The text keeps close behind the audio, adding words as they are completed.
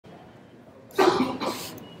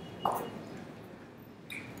Hello.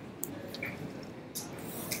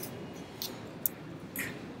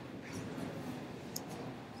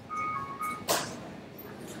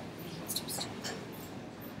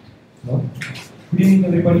 Good evening,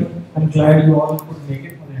 everybody. I'm glad you all could make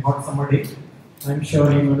it on a hot summer day. I'm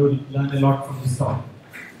sure you're going to learn a lot from this talk.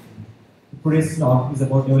 Today's talk is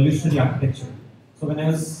about evolutionary architecture. So when I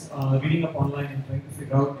was reading up online and trying to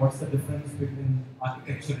figure out what's the difference between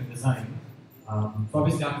architecture and design, so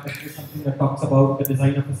obviously architecture is something that talks about the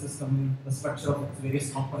design of a system, the structure of its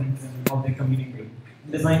various components and how they communicate.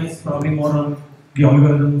 Design is probably more on the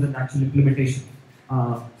algorithms and actual implementation.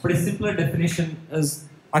 But a simpler definition is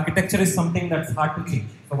architecture is something that's hard to change.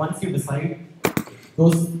 So once you decide,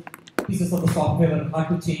 those pieces of the software are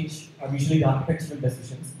hard to change, are usually the architectural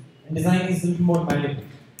decisions. And design is a little more malleable.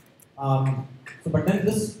 But then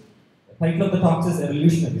this title of the talk is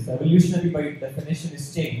evolutionary. So evolutionary by definition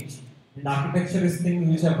is change, and architecture is things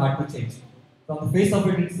which are hard to change. So on the face of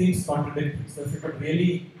it, it seems contradictory. So if you could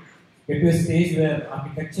really get to a stage where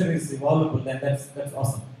architecture is evolvable, then that's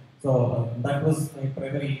awesome. So that was my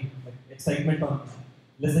primary excitement on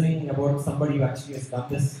listening about somebody who actually has done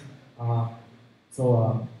this. I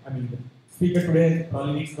mean, the speaker today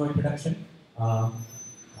probably needs no introduction, but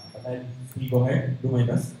I'll go ahead, do my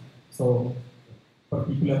best. So, for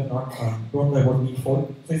people who have not don't know about Neal,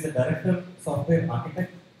 so he's a director, software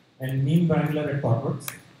architect, and Neal Wrangler at Thoughtworks.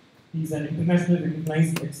 He's an internationally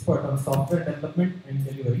recognized expert on software development and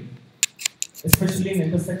delivery, especially in the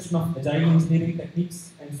intersection of agile engineering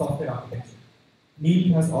techniques and software architecture.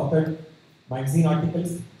 Neal has authored magazine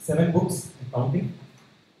articles, 7 books and counting,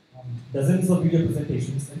 dozens of video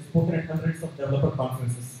presentations, and spoken at hundreds of developer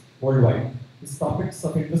conferences worldwide. His topics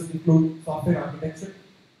of interest include software architecture,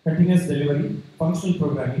 continuous delivery, functional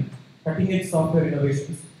programming, cutting-edge software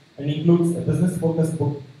innovations, and includes a business-focused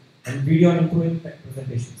book and video on improving tech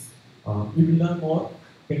presentations. You will learn more.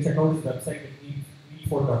 You can check out his website at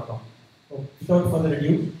neal4.com. So, without further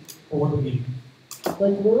ado, over to Neal.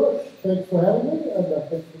 Thank you very much. Thanks for having me, and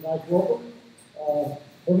thanks for the nice welcome.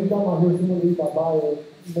 Every time I hear someone read my bio,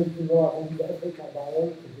 it makes me realize I need to update my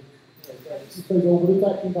bio. It's actually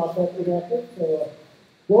not that inaccurate. So,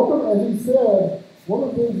 welcome. As he said, one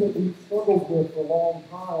of the things that we've struggled with for a long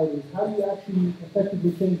time is how do you actually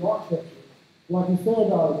effectively change architecture? Like he said,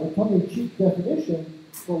 the tongue-in-cheek definition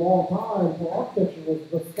for a long time for architecture was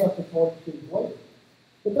the stuff that's hard to change later.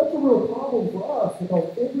 But that's a real problem for us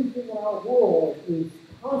because everything in our world is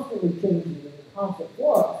constantly changing and in constant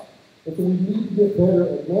flux. And so we need to get better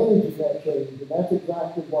at managing that change, and that's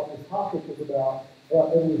exactly what this topic is about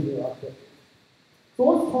evolutionary architecture. So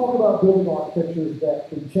let's talk about building architectures that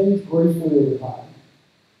can change gracefully over time.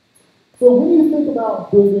 So when you think about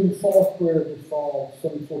building software to solve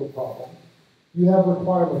some sort of problem, you have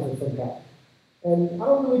requirements of some kind. And I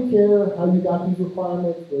don't really care how you got these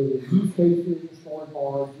requirements, whether they're use cases or storing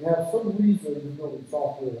parts. You have some reason to building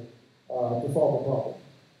software to solve a problem.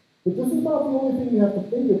 But this is not the only thing you have to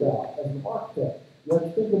think about as an architect. You have to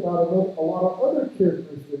think about a lot of other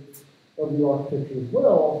characteristics of the architecture as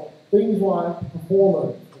well, things like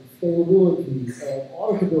performance and scalability and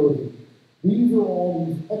auditability. These are all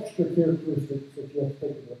these extra characteristics that you have to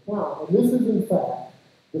take into account. And this is, in fact,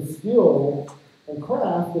 the skill and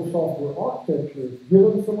craft of software architecture.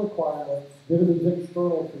 Given some requirements, given these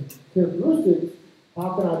external characteristics,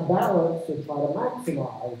 how can I balance and try to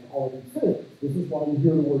maximize all these things? This is why you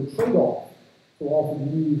hear the word trade-off so often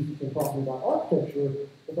used in talking about architecture,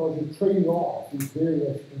 because you're trading off these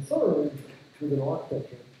various concerns within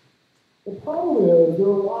architecture. The problem is there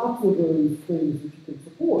are lots of those things that you can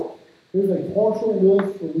support. There's a partial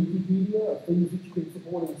list for Wikipedia of things that you can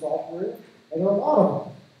support in software, and there are a lot of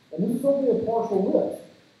them. And this is only a partial list.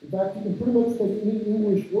 In fact, you can pretty much take any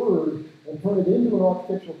English word and turn it into an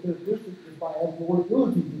architectural characteristic just by adding the word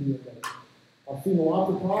ability to the end of it. I've seen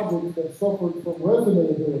lots of projects that suffered from resume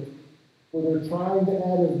ability, where they're trying to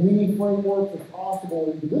add as many frameworks as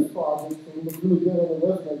possible into this project so it looks really good on the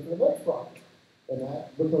resume for the next project. And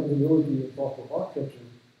that becomes ability in software architecture.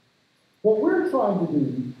 What we're trying to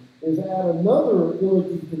do is add another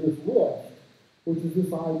ability to this list, which is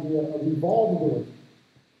this idea of evolvability.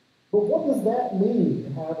 But what does that mean to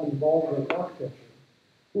have an evolvable architecture?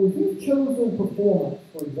 Well, if you've chosen performance,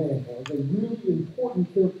 for example, as a really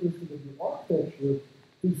important characteristic of your architecture,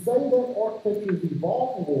 to say that architecture is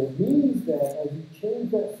evolvable means that as you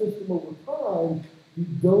change that system over time, you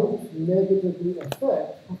don't negatively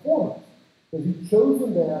affect performance. Because you've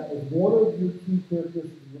chosen that as one of your key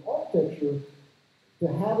characteristics of your architecture, to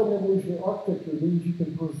have an evolutionary architecture means you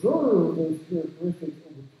can preserve those characteristics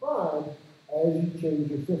over time as you change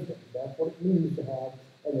your system. That's what it means to have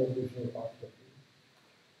an evolutionary architecture.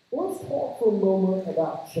 Well, talk for a moment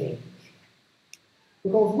about change.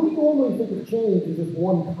 Because we normally think of change as just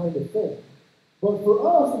one kind of thing. But for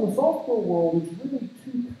us in the software world, it's really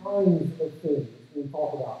two kinds of things when we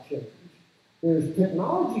talk about change. There's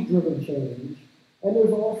technology-driven change, and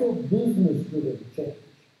there's also business-driven change.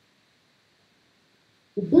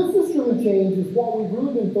 The business-driven change is what we've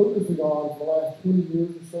really been focusing on for the last 20 years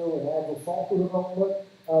or so in agile software development.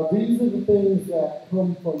 These are the things that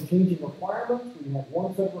come from changing requirements. We have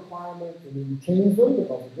one set of requirements, and then you change them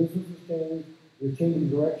because the business has changed, you're changing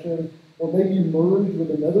direction, or maybe you merge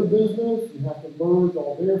with another business, you have to merge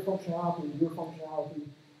all their functionality and your functionality.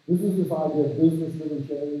 This is this idea of business-driven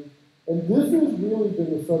change. And this has really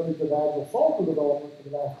been the subject of agile software development for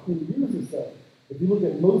the last 20 years or so. If you look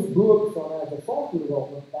at most books on agile software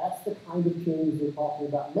development, that's the kind of change they're talking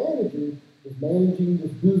about managing, is managing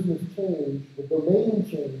this business change, the domain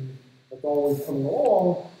change that's always coming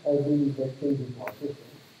along as we make changes in our system.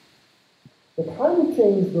 The kind of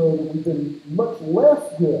change, though, that we've been much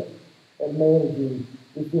less good at managing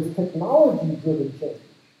is this technology-driven change.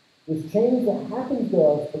 This change that happens to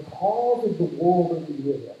us because of the world that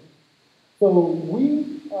we live in. So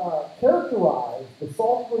we characterize the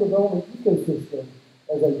software development ecosystem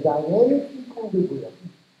as a dynamic equilibrium.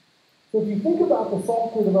 So if you think about the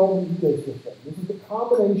software development ecosystem, this is the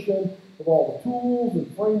combination of all the tools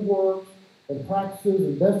and frameworks and practices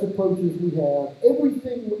and best approaches we have,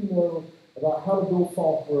 everything we know about how to build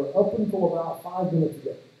software up until about 5 minutes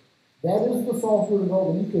ago. That is the software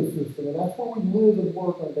development ecosystem, and that's where we live and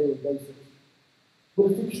work on a daily basis.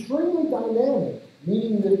 But it's extremely dynamic,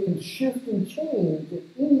 meaning that it can shift and change at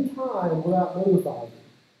any time without notifying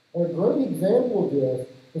you. And a great example of this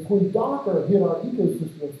is when Docker hit our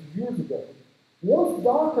ecosystem a few years ago. Once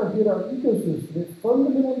Docker hit our ecosystem, it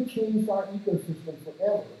fundamentally changed our ecosystem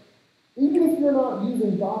forever. Even if you're not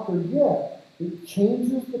using Docker yet, it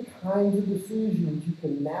changes the kinds of decisions you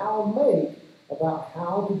can now make about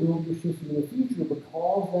how to build your system in the future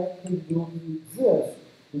because that capability exists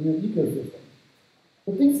in your ecosystem.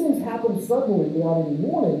 But these things happen suddenly without any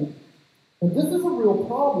warning, and this is a real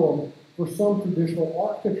problem for some traditional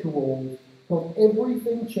architecture roles because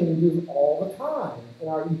everything changes all the time in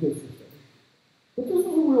our ecosystem. But this is a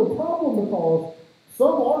real problem because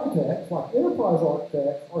some architects, like enterprise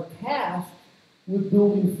architects, are tasked with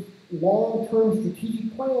building long-term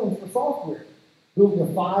strategic plans for software, building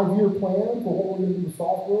a 5-year plan for what we're going to do with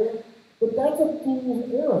software, but that's a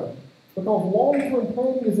fool's errand. Because long-term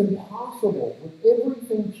planning is impossible when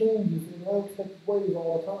everything changes in unexpected ways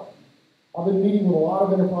all the time. I've been meeting with a lot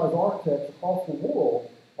of enterprise architects across the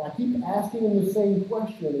world, and I keep asking them the same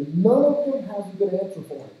question, and none of them has a good answer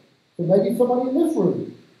for it. So maybe somebody in this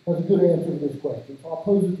room has a good answer to this question, so I'll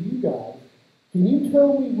pose it to you guys. Can you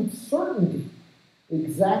tell me with certainty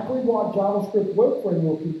exactly what JavaScript web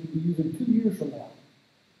framework you will be using 2 years from now?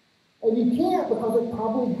 And you can't because it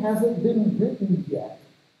probably hasn't been written yet.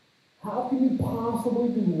 How can you possibly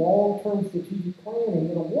do long-term strategic planning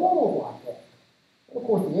in a world like that? And of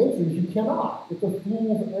course, the answer is you cannot. It's a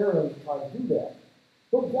fool's errand to try to do that.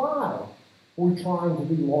 But why are we trying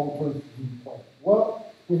to do long-term strategic planning?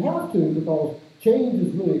 Well, we have to because change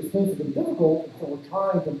is really expensive and difficult, and so we're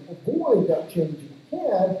trying to avoid that change if we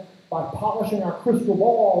can by polishing our crystal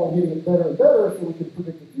ball and getting it better and better so we can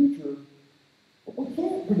predict the future. But we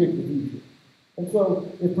can't predict the future. And so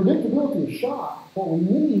if predictability is shot, what we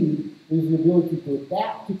need is the ability to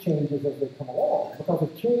adapt to changes as they come along. Because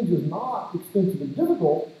if change is not expensive and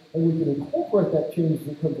difficult, and we can incorporate that change as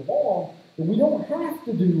it comes along, then we don't have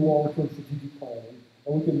to do long-term strategic planning,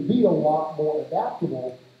 and we can be a lot more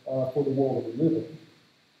adaptable for the world that we live in.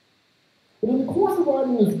 But in the course of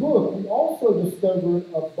writing this book, we also discovered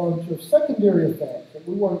a bunch of secondary effects that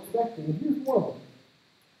we weren't expecting, and here's one of them.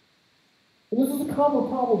 And this is a common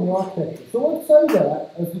problem in architecture. So let's say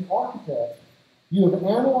that, as the architect, you have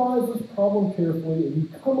analyzed this problem carefully and you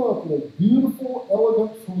come up with a beautiful,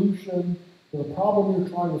 elegant solution to the problem you're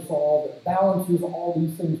trying to solve that balances all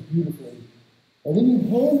these things beautifully. And then you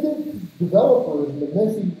hand it to developers in the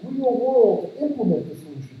messy real world to implement the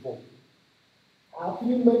solution for you. How can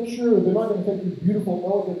you make sure they're not going to take your beautiful,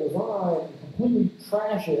 elegant design and completely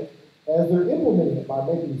trash it as they're implementing it by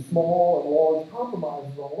making small and large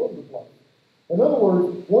compromises all over the place? In other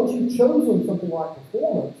words, once you've chosen something like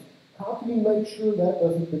performance, how can you make sure that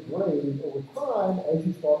doesn't degrade over time as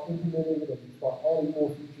you start implementing it, as you start adding more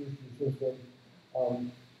features to your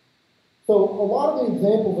system? So a lot of the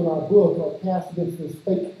examples in our book are cast against this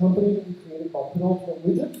fake company that we created called Penultimate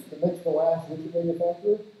Widgets, the next to last widget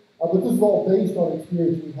manufacturer. But this is all based on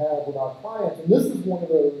experience we have with our clients. And this is one of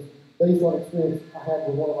those based on experience I had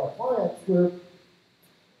with one of our clients where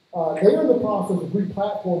They're in the process of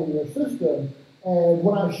replatforming their system, and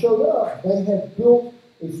when I showed up, they had built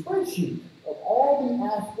a spreadsheet of all the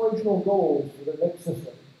aspirational goals for their next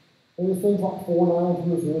system. There was things like 4 nines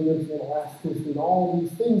resilience and elasticity and all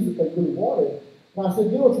these things that they really wanted. And I said,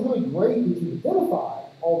 it's really great that you identified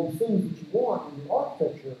all these things that you want in your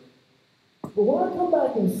architecture. But when I come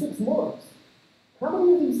back in 6 months, how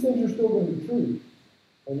many of these things are still going to be true?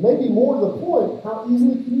 And maybe more to the point, how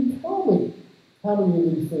easily can you tell me how many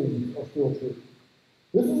of these things are still true?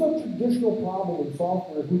 This is a traditional problem in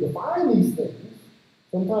software. If we define these things,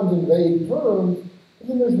 sometimes in vague terms,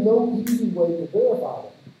 then there's no easy way to verify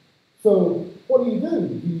them. So what do? Do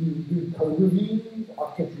you do code reviews,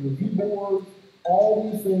 architecture review boards?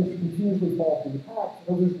 All these things continuously fall through the cracks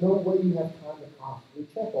because there's no way you have time to constantly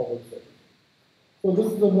check all those things. So this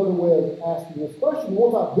is another way of asking this question.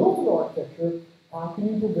 Once I've built an architecture, how can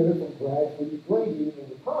you prevent it from gradually degrading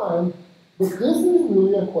over time? But this is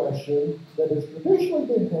really a question that has traditionally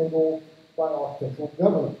been handled by architectural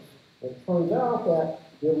governance. And it turns out that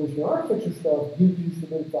the evolutionary architecture stuff gives you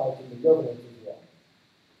some insight into governance as well.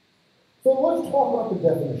 So let's talk about the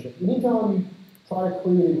definition. Anytime you try to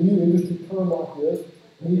create a new industry term like this,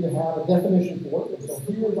 you need to have a definition for it. And so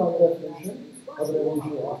here's our definition of an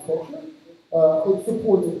evolutionary architecture. It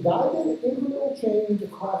supports a guided incremental change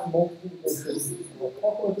across multiple dimensions. I'll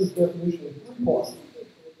talk about this definition in 3 parts.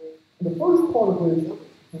 The first part of which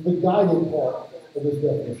is the guided part of this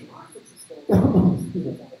definition. Excuse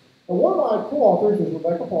me. And one of my co-authors is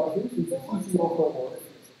Rebecca Parsons, who's a CCO Thoughtworks.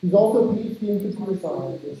 She's also a PhD in computer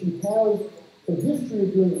science, and she has some history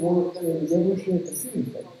of doing work in the evolutionary computing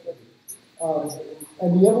space.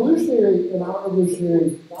 And the evolutionary and our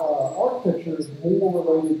evolutionary architecture is more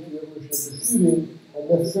related to evolutionary computing and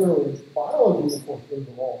necessarily biology, of course, those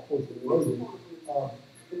are all closely related.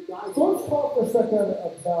 So let's talk for a second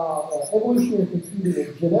about evolutionary computing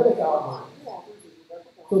and genetic algorithms.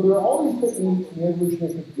 So there are all these techniques in the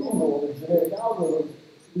evolutionary computing world and genetic algorithms.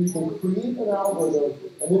 You can create an algorithm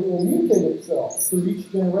and it will mutate itself through each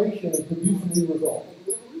generation and produce a new result.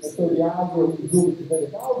 And so the algorithm, you build a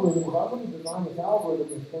genetic algorithm, if I'm going to design this algorithm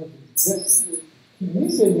in terms of keep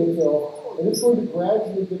mutating itself, and it's going to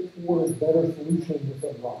gradually get towards better solutions with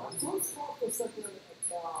some problems.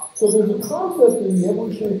 So there's a concept in the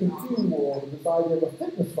evolutionary computing world of this idea of a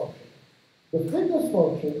fitness function. The fitness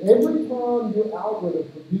function, every time your algorithm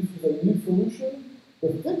produces a new solution, the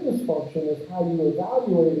fitness function is how you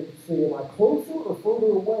evaluate it to see, am I closer or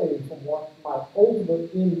further away from what my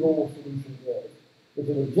ultimate end goal solution is. It's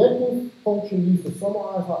an objective function used to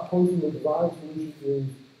summarize how close the design solution is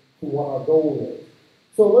to what our goal is.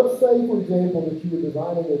 So let's say, for example, that you were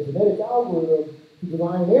designing a genetic algorithm to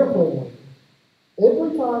design an airplane wing.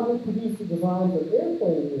 Every time you produce a design for an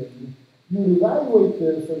airplane wing, you would evaluate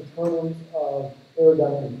this in terms of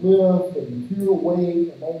aerodynamic lift and material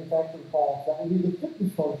weight and manufacturing cost. That would be the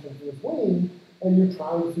fitness function for this wing, and you're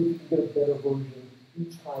trying to see if you can get a better version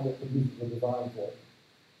each time it produces a design for it.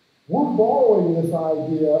 We're borrowing this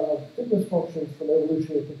idea of fitness functions from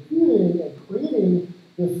evolutionary computing and creating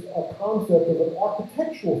this concept of an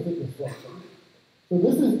architectural fitness function. So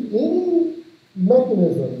this is any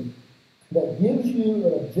mechanism that gives you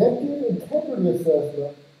an objective integrity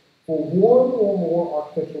assessment for one or more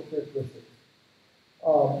architectural characteristics.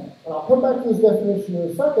 And I'll come back to this definition in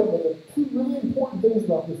a second, but the 2 really important things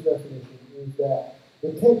about this definition is that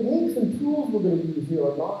the techniques and tools we're going to use here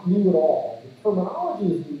are not new at all. The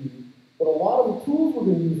terminology is new, but a lot of the tools we're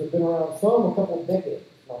going to use have been around a couple of decades.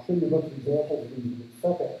 And I'll show you a bunch of examples of these in a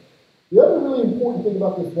second. The other really important thing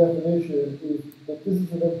about this definition is that this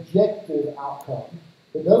is an objective outcome.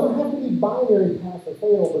 It doesn't have to be binary, pass or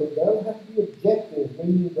fail, but it does have to be objective,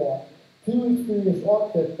 meaning that 2 experienced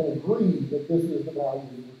architects can agree that this is the value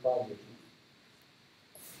that we're trying to achieve.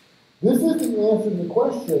 This is the answer to the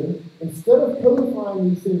question. Instead of codifying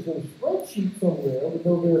these things in a spreadsheet somewhere with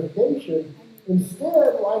no verification,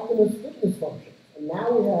 instead write them as fitness functions. And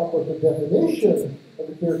now we have both the definition of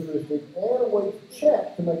the characteristic and a way to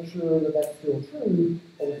check to make sure that that's still true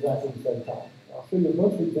at exactly the same time. I'll show you a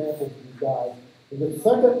bunch of examples of these guys. In a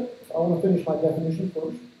second, I want to finish my definition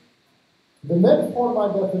first. The next part of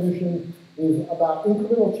my definition is about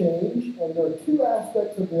incremental change, and there are 2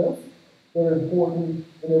 aspects of this that are important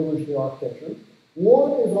in evolutionary architecture.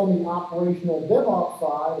 One is on the operational DevOps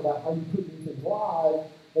side, about how you put these things live,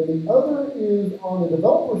 and the other is on the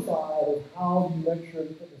developer side of how you make sure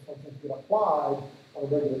that fitness functions get applied on a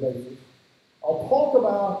regular basis. I'll talk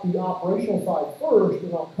about the operational side first,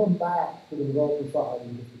 and I'll come back to the developer side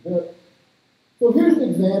in just a bit. So here's an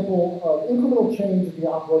example of incremental change at the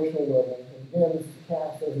operational level. And again, this is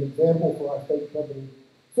cast as an example for our state company.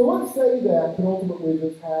 So let's say that Penultimate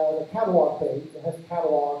Widgets has a catalog page that has a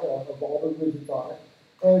catalog of all the widgets on it.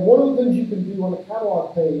 And one of the things you can do on the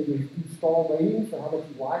catalog page is do star ratings for how much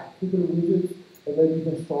you like particular widgets, and then you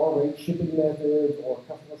can star rate shipping methods or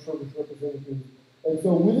customer service representatives. And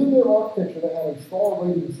so within their architecture, they have a star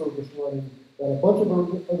rating service running that a bunch of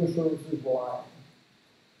other services rely on.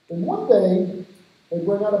 And one day, they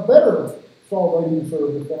bring out a better star rating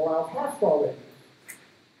service that allows half-star ratings.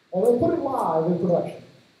 And they put it live in production.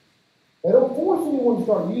 They don't force anyone to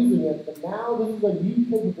start using it, but now this is a new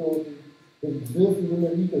capability that exists within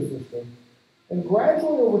their ecosystem. And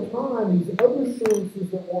gradually over time, these other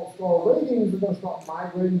services that want star ratings are going to start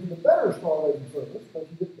migrating to the better star rating service, because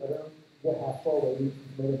you get better, you get half-star ratings,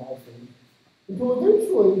 you get nice things. Until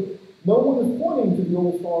eventually, no one is pointing to the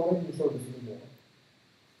old star rating service anymore.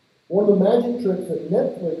 One of the magic tricks that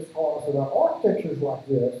Netflix taught us about architectures like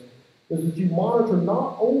this is that you monitor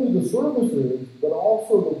not only the services, but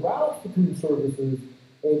also the routes between services,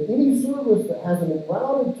 and any service that hasn't been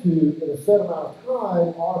routed to in a set amount of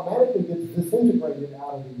time automatically gets disintegrated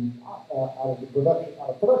out of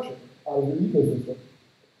production, out of your ecosystem.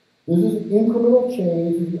 This is incremental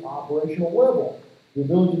change at the operational level. The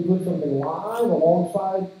ability to put something live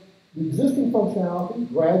alongside the existing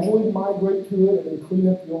functionality, gradually migrate to it, and then clean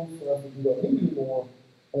up the old stuff that you don't need anymore.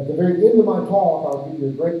 At the very end of my talk, I'll give you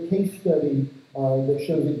a great case study that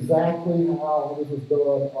shows exactly how this was done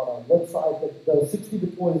on a website that does 60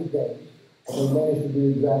 deploys a day, and they managed to do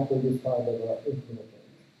exactly this kind of incremental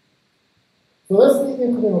change. So that's the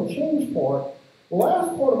incremental change part. The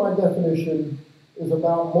last part of my definition is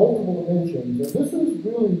about multiple dimensions, and this is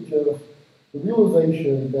really just the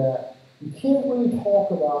realization that you can't really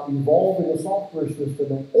talk about evolving a software system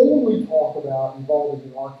and only talk about evolving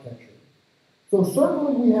the architecture. So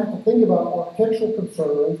certainly we have to think about architectural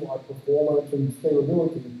concerns like performance and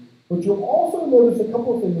scalability, but you'll also notice a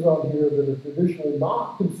couple of things on here that are traditionally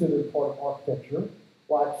not considered part of architecture,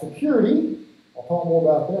 like security. I'll talk more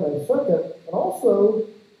about that in a second, and also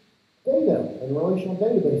data and relational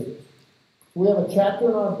databases. So we have a chapter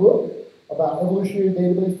in our book about evolutionary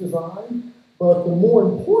database design, but the more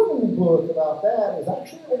important book about that is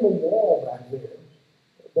actually on the wall back there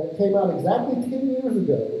that came out exactly 10 years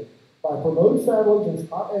ago by Pramod Savage and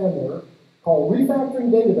Scott Ambler, called Refactoring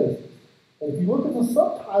Databases. And if you look at the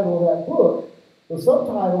subtitle of that book, the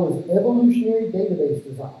subtitle is Evolutionary Database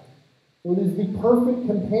Design. So it is the perfect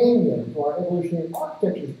companion to our Evolutionary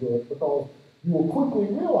Architectures book, because you will quickly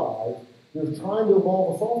realize you're trying to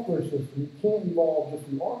evolve a software system. You can't evolve just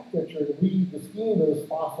the architecture and leave the schema as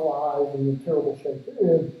fossilized and in terrible shape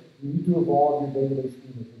they're in. You need to evolve your database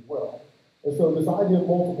schemas as well. And so this idea of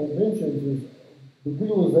multiple dimensions is the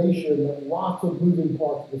realization that lots of moving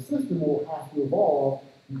parts of the system will have to evolve.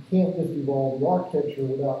 You can't just evolve the architecture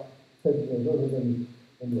without taking those other things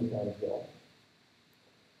into account as well.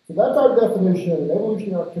 So that's our definition. An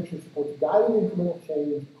evolutionary architecture supports guided incremental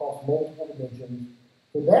change across multiple dimensions.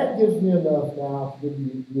 So that gives me enough now to give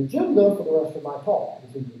you the agenda for the rest of my talk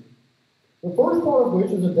this evening. The first part of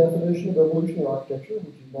which is a definition of evolutionary architecture,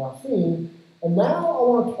 which you've now seen. And now I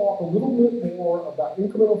want to talk a little bit more about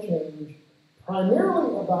incremental change,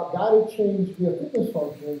 primarily about guided change via fitness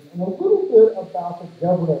functions, and a little bit about the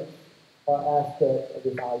governance aspect of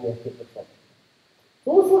this idea of fitness functions.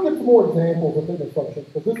 So let's look at some more examples of fitness functions,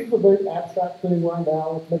 because this is a very abstract thing right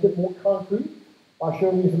now. Let's make it more concrete by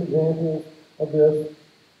showing you some examples of this.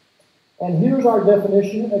 And here's our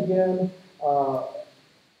definition again.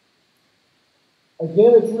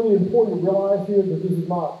 Again, it's really important to realize here that this is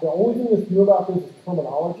not, the only thing that's new about this is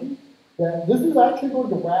terminology. That this is actually going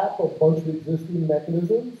to wrap a bunch of existing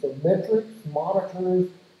mechanisms, so metrics, monitors,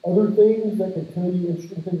 other things that can tell you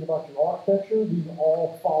interesting things about your architecture. These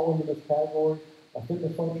all fall into this category of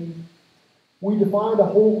fitness functions. We defined a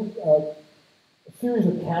whole series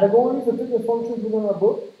of categories of fitness functions within our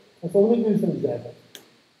book. And so let me give you some examples.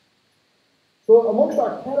 So amongst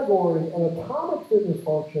our categories, an atomic fitness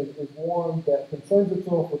function is one that concerns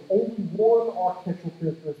itself with only one architectural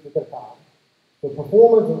characteristic at a time. So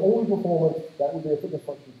performance and only performance, that would be a fitness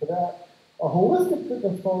function for that. A holistic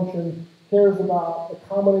fitness function cares about a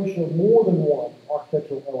combination of more than one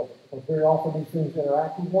architectural element. Because very often these things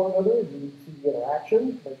interact with one another, and you need to see the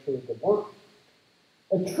interaction, make sure it can work.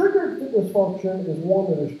 A triggered fitness function is one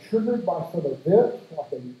that is triggered by some event,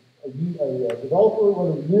 like a developer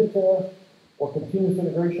running a unit test, or continuous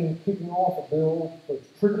integration kicking off a build. So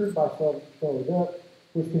it's triggered by some event,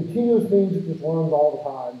 which continuous means it just runs all the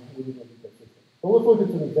time within the ecosystem. So let's look at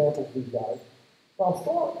some examples of these guys. So I'll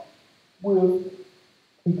start with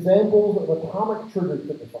examples of atomic triggered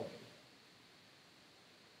fitness functions.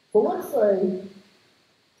 So let's say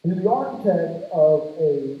You're the architect of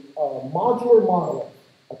a modular monolith,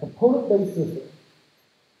 a component-based system.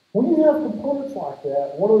 When you have components like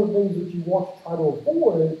that, one of the things that you want to try to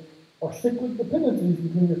avoid are cyclic dependencies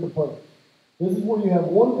between your components. This is where you have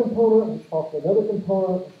one component which talks to another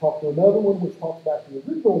component, which talks to another one, which talks back to the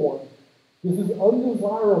original one. This is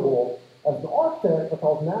undesirable as the architect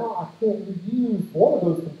because now I can't reuse one of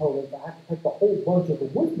those components. I have to take a whole bunch of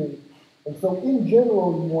them with me. And so in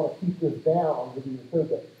general, you want to keep this down within your code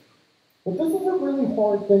base. But this is a really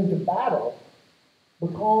hard thing to battle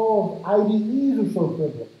because IDEs are so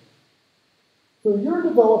friendly. So you're a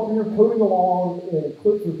developer, you're coding along in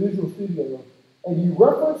Eclipse or Visual Studio, and you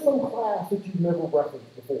reference some class that you've never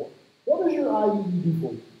referenced before. What does your IDE do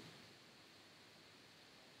for you?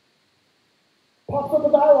 Pops up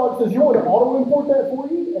a dialog that says you want to auto-import that for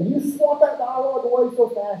you, and you swap that dialog away so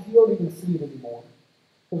fast you don't even see it anymore.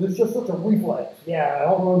 Because it's just such a reflex. Yeah,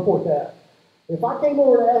 auto-import that. If I came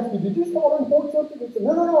over and asked you, did you just auto-import something? You said,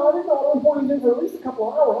 no, I didn't auto-import anything for at least a couple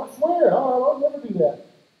of hours. I swear, I'll never do that.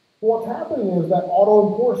 What's happening is that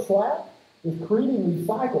auto-import slack is creating these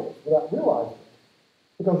cycles without realizing it.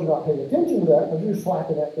 Because you're not paying attention to that, because you're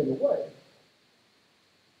slapping that thing away.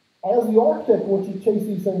 As the architect, once you chase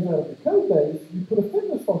these things out of your code base, you put a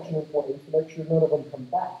fitness function in place to make sure none of them come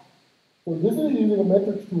back. So this is using a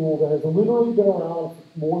metrics tool that has literally been around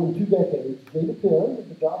for more than 2 decades, J2Pin in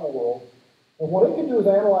the Java world. And what it can do is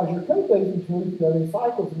analyze your code base until you've got any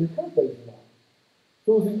cycles in your code base or not.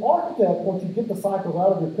 So as the architect, once you get the cycles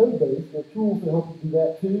out of your code base, there are tools to help you do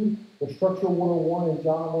that too. There's Structure 101 in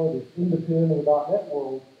Java, there's Independent in the .NET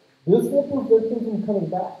world. This will prevent them from coming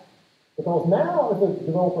back. Because now, if a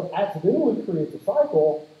developer accidentally creates a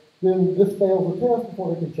cycle, then this fails the test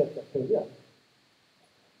before they can check that code in.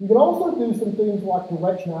 You can also do some things like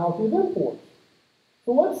directionality of imports.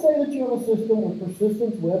 So let's say that you have a system with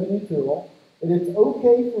persistence, web, and util, and it's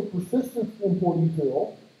okay for persistence import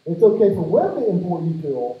util, it's okay for web to import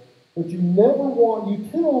util, but you never want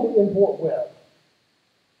util to import web.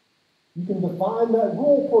 You can define that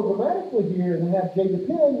rule programmatically here and have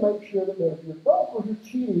J2Pin make sure that if you're developers, you're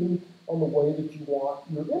cheating on the way that you want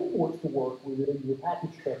your imports to work within your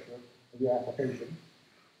package structure of your application.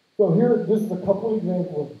 So here, this is a couple of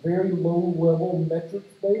examples of very low-level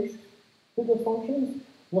metrics-based fitness functions.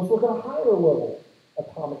 Let's look at a higher-level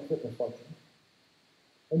atomic fitness function.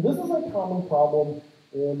 And this is a common problem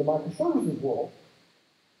in the microservices world,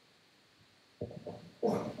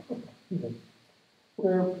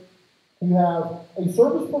 where you have a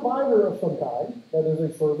service provider of some kind, that is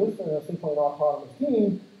a service and essentially an autonomous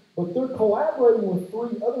team, but they're collaborating with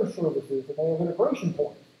 3 other services and they have integration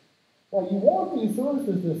points. Now, you want these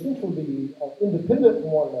services to essentially be independent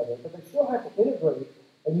from one another, but they still have to integrate,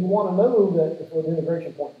 and you want to know that if an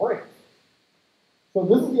integration point breaks. So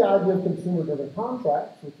this is the idea of consumer-driven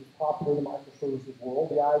contracts, which is popular in the microservices world.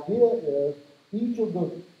 The idea is each of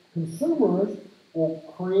the consumers will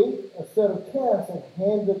create a set of tests and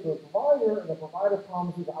hand it to the provider, and the provider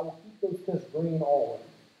promises, I will keep those tests green always.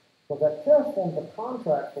 So that test forms a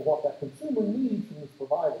contract for what that consumer needs from this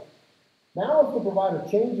provider. Now, if the provider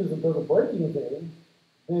changes and doesn't break anything,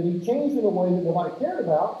 then he changed in a way that nobody cared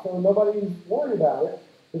about, so nobody's worried about it.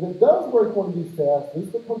 If it does break one of these tests, this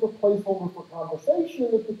becomes a placeholder for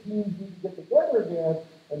conversation that the teams need to get together again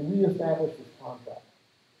and reestablish this contract.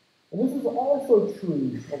 And this is also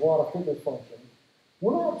true of a lot of fitness functions.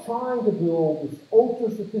 We're not trying to build this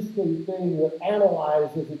ultra-sophisticated thing that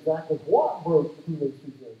analyzes exactly what broke between those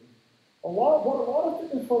 2 things. What a lot of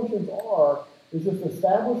fitness functions are is just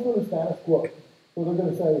establishment of status quo. So they're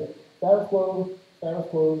going to say, status quo, status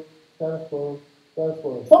quo, status quo, status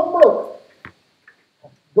quo. Something broke.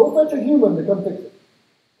 Go fetch a human to come fix it.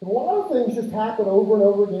 So a lot of things just happen over and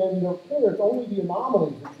over again. You don't care. It's only the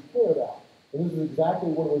anomalies that you care about. And this is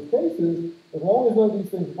exactly one of those cases. As long as none of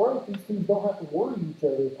these things break, these teams don't have to worry each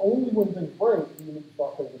other. It's only when things break do you need to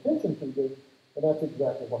start paying attention to them. And that's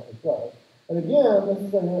exactly what this does. And again, this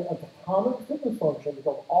is an atomic fitness function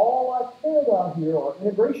because all I care about here are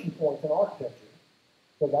integration points in architecture.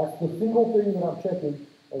 So that's the single thing that I'm checking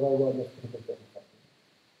as I run this particular fitness function.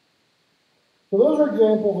 So those are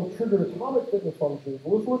examples of triggered atomic fitness functions.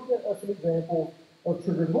 Let's look at some examples of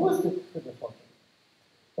triggered holistic fitness functions.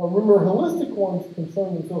 Now remember, holistic ones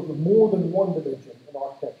concern themselves with more than one dimension in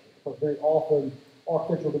architecture, because very often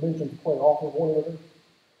architectural dimensions play off of one another.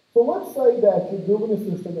 So let's say that you're building a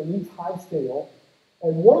system that needs high scale,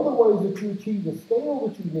 and one of the ways that you achieve the scale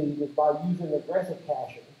that you need is by using aggressive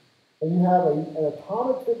caching. And you have an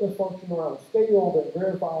atomic fitness function around scale that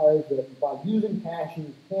verifies that by using caching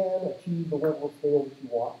you can achieve the level of scale that you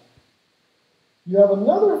want. You have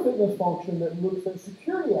another fitness function that looks at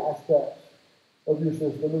security aspects of your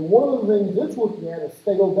system. And one of the things it's looking at is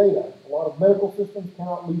stale data. A lot of medical systems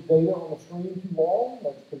cannot leave data on the screen too long.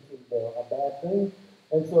 That's considered a bad thing.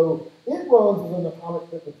 And so it runs as an atomic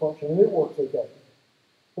fitness function, and it works okay.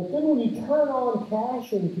 But then when you turn on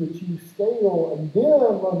caching to achieve scale and then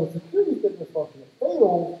run the security fitness function, it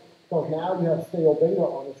fails because now you have stale data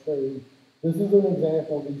on the screen. This is an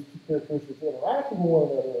example of these two characteristics interacting with one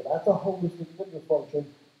another. That's a holistic fitness function,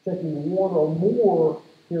 checking one or more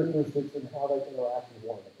characteristics and how they interact with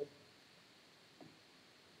one another.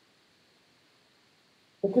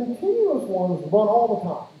 The continuous ones run all the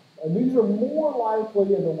time, and these are more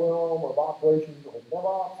likely in the realm of operations or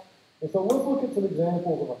DevOps. And so let's look at some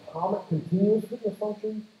examples of atomic continuous fitness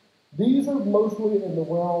functions. These are mostly in the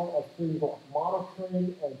realm of things like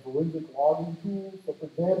monitoring and forensic logging tools. So for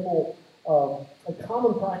example, a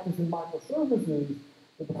common practice in microservices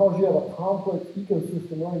is because you have a complex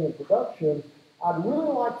ecosystem running in production, I'd really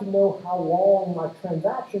like to know how long my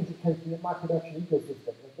transactions are taking in my production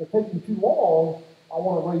ecosystem. If they're taking too long, I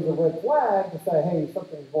want to raise a red flag to say, hey,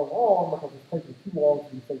 something's going on because it's taking too long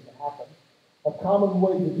for these things to happen. A common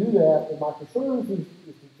way to do that in microservices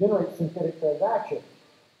is to generate synthetic transactions.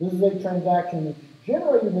 This is a transaction that you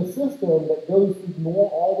generate in the system that goes through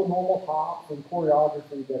all the normal hops and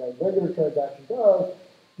choreography that a regular transaction does.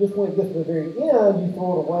 Just when it gets to the very end, you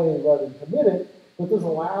throw it away rather than commit it. But this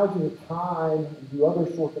allows you to time and do other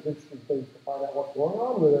sorts of interesting things to find out what's going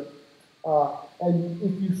on with it. And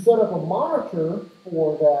if you set up a monitor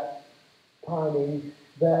for that timing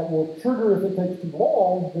that will trigger if it takes too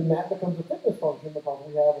long, then that becomes a fitness function because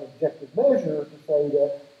we have an objective measure to say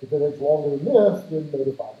that if it takes longer than this, then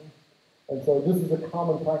notify me. And so this is a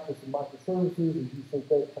common practice in microservices, is use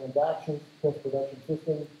synthetic transactions, test production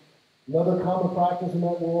systems. Another common practice in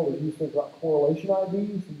that world is use things like correlation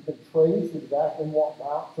IDs, so you can trace exactly what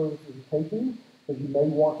route services are taking, because you may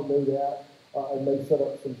want to know that, and may set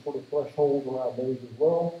up some sort of thresholds around those as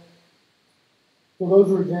well. So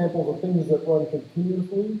those are examples of things that run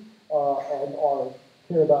continuously and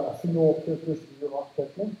care about a single characteristic of your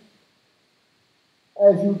architecture.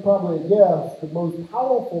 As you would probably guess, the most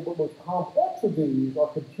powerful but most complex of these are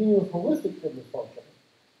continuous holistic fitness functions.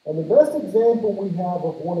 And the best example we have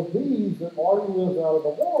of one of these that already lives out in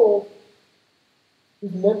the world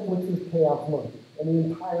is Netflix's Chaos Monkey and the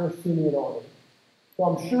entire Simian army. So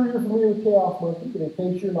I'm sure you're familiar with Chaos Monkey, but in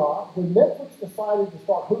case you're not, when Netflix decided to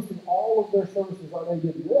start hosting all of their services on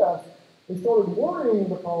AWS, they started worrying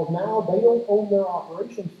because now they don't own their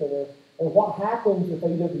operations center, and what happens if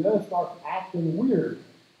AWS starts acting weird?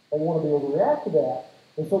 They want to be able to react to that.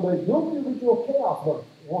 And so they built the original Chaos Monkey.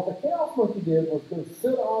 And what the Chaos Monkey did was go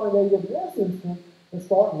sit on an AWS instance and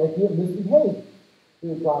start making it misbehave. It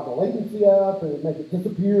would drive the latency up, it would make it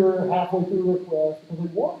disappear halfway through a request, because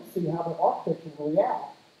they wanted to see how the architecture would react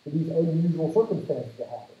to these unusual circumstances that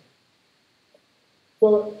happen.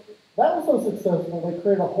 So that was so successful, they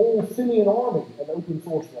created a whole Simian army and open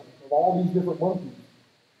source them of all these different monkeys.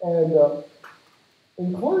 And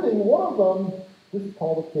including one of them, this is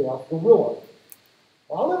called the Chaos Gorilla.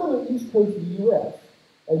 I live on the east coast of the US,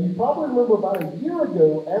 and you probably remember about a year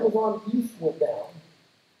ago, Amazon East went down.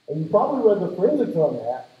 And you probably read the forensics on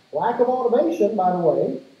that. Lack of automation, by the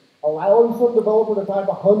way, allowing some developer to type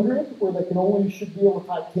 100 where they should be able to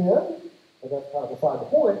type 10, and that's kind of beside the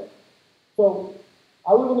point. So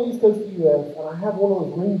I live on the east coast of the US, and I have one of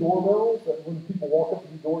those ring doorbells that when people walk up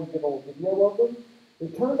to the door, you get a little video of them.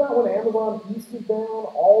 It turns out when Amazon East is down,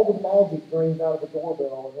 all the magic drains out of the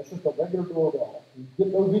doorbell, and it's just a regular doorbell. You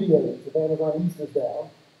get no videos if Amazon East is down,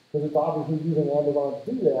 because it's obviously using Amazon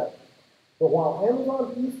to do that. But while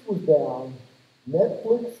Amazon East was down,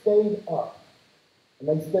 Netflix stayed up. And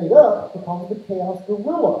they stayed up because of the Chaos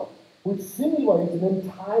Gorilla, which simulates an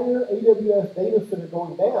entire AWS data center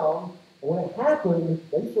going down. And when it happened,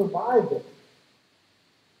 they survived it.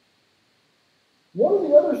 One of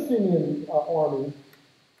the other Simian army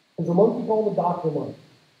is a monkey called the Doctor Monkey.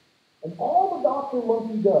 And all the Doctor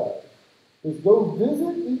Monkey does is go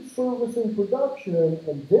visit each service in production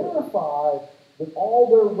and verify that all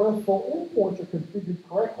their RESTful endpoints are configured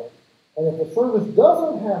correctly. And if the service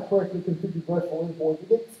doesn't have correctly configured RESTful endpoints, it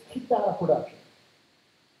gets kicked out of production.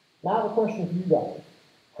 Now I have a question for you guys.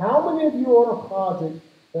 How many of you are on a project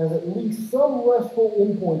that has at least some RESTful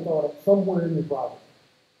endpoints on it somewhere in your project?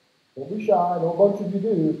 Don't be shy, I know a bunch of you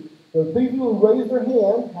do. So people who raise their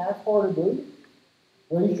hand half-heartedly,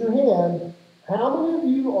 raise your hand. How many of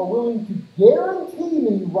you are willing to guarantee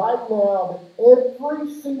me right now that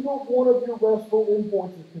every single one of your RESTful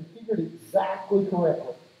endpoints is configured exactly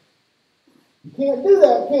correctly? You can't do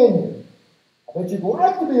that, can you? I bet you'd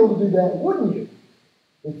like to be able to do that, wouldn't you?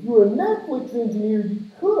 If you were a Netflix engineer, you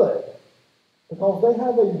could. because they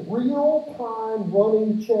have a real-time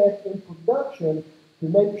running check in production to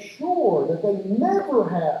make sure that they never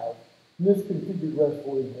have misconfigured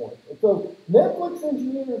RESTful endpoints. And so Netflix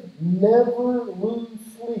engineers never lose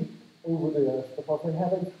sleep over this because they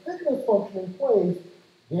have a fitness function in place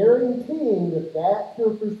guaranteeing that that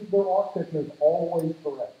characteristic of their architecture is always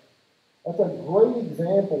correct. That's a great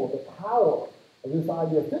example of the power of this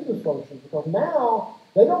idea of fitness functions, because now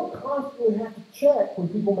they don't constantly have to check when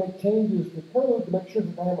people make changes to code to make sure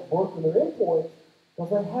that they haven't broken their endpoints, because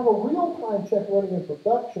they have a real-time check running in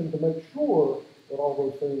production to make sure that all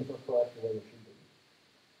those things are correct the way they should be.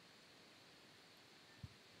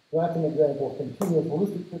 So that's an example of continuous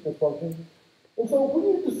holistic fitness functions. And so when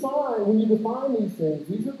you define these things,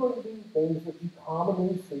 these are going to be things that you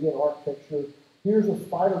commonly see in architecture. Here's a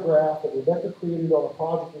spider graph that Rebecca created on a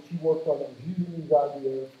project that she worked on that was using these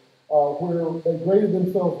ideas, where they graded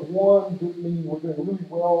themselves. 1 meaning we're doing really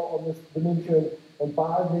well on this dimension, and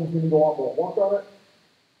 5 means we need a lot more work on it.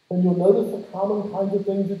 And you'll notice the common kinds of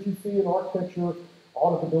things that you see in architecture: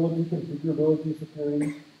 auditability, configurability,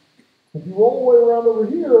 security. If you roll the way around over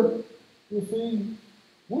here, you'll see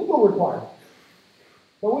legal requirements.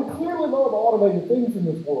 Now, we clearly love automated things in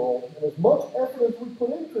this world, and as much effort as we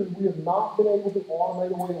put into it, we have not been able to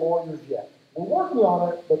automate away lawyers yet. We're working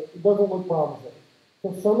on it, but it doesn't look promising.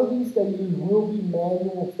 So some of these stages will be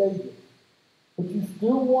manual stages, but you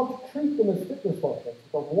still want to treat them as fitness functions,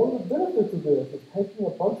 because one of the benefits of this is taking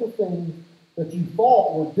a bunch of things that you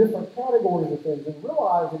thought were different categories of things and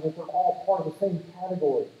realizing that they're all part of the same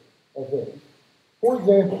category of things. For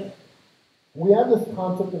example, we have this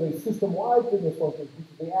concept of a system-wide fitness function, which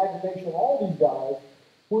is the aggregation of all these guys,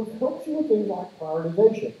 which helps you with things like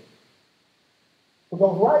prioritization.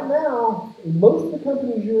 Because right now, in most of the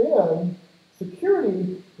companies you're in,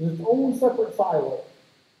 security is its own separate silo.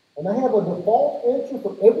 And they have a default answer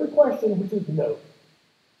for every question, which is no.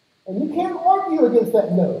 And you can't argue against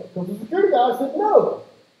that no, because the security guy said no.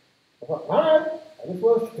 I thought, all right, I guess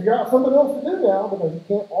we'll figure out something else to do now, because you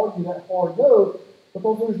can't argue that hard no,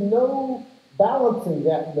 because there's no balancing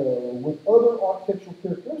that no with other architectural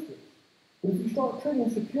characteristics. But if you start treating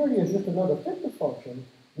security as just another fitness function,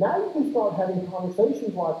 now you can start having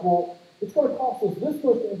conversations like, well, it's going to cost us this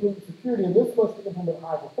much to implement security and this much to implement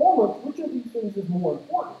high performance. Which of these things is more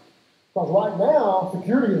important? Because right now,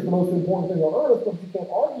 security is the most important thing on earth, but you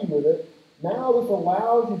can't argue with it. Now this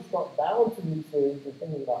allows you to start balancing these things and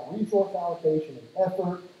thinking about resource allocation and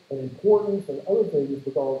effort and importance and other things,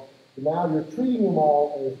 because now you're treating them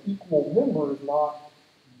all as equal members, not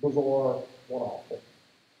bizarre one-off things.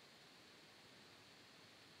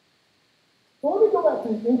 So let me go back to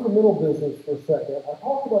the incremental business for a second. I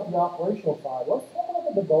talked about the operational side. Let's talk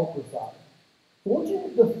about the developer side. So once you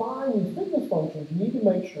define these fitness functions, you need to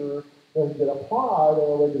make sure that they get applied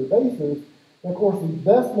on a regular basis. And of course, the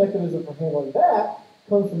best mechanism for handling that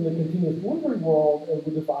comes from the continuous delivery world, and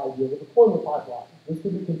with this idea of a deployment pipeline. This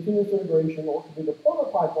could be continuous integration or it could be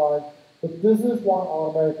deployment pipeline, but this is what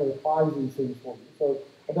automatically applies these things for you. So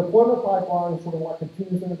a deployment pipeline is sort of like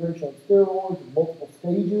continuous integration on steroids with multiple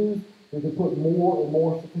stages. You can put more and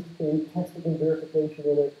more sophisticated testing and verification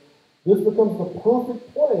in it. This becomes the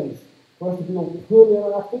perfect place for us to be able to put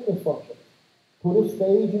in our fitness functions. Put a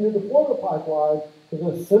stage in your deployment pipeline for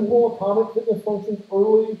the simple atomic fitness functions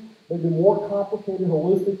early, maybe more complicated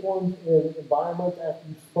holistic ones in environments after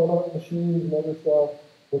you spun up machines and other stuff.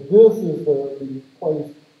 But this is the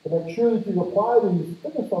place to make sure that you apply these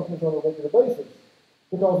fitness functions on a regular basis.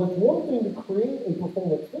 Because it's one thing to create a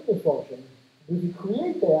performance fitness function, but if you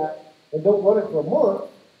create that and don't run it for a month,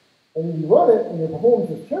 and then you run it and your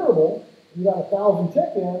performance is terrible, you got 1,000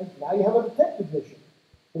 check-ins, now you have a detective mission.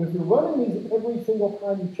 But if you're running these every single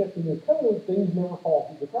time you check in your code, things never fall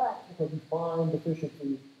through the cracks because you find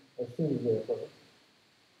deficiencies as soon as they occur.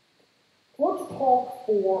 Let's talk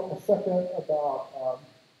for a second about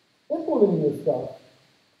implementing this stuff,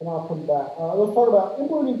 and I'll come back. Let's talk about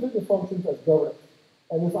implementing fitness functions as governance,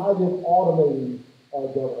 and this idea of automating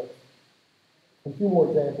governance. A few more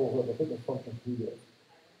examples of the fitness functions do this.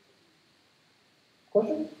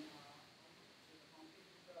 Question?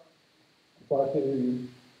 Sorry, I can't hear you.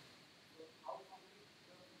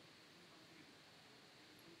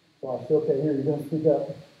 So I still can't hear you. Don't speak up.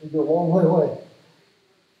 You're a long way away.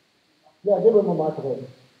 Yeah, give him a microphone.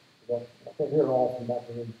 I can't hear it all from back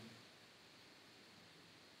there.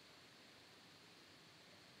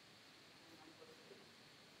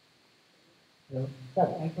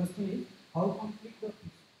 My question is, how complete the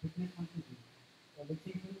fitness function is? Let's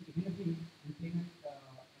say even if we implement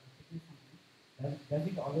fitness function, does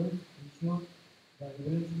it always ensure the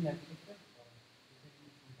evolutionary architecture, or is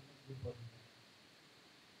it something like this?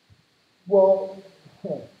 Well,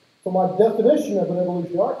 so my definition of an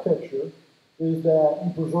evolutionary architecture is that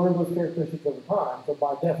you preserve those characteristics over time. So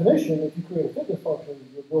by definition, if you create a fitness function,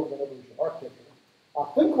 you're building an evolutionary architecture. I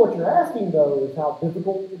think what you're asking, though, is how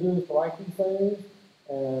difficult it is to write these things,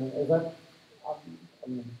 and is that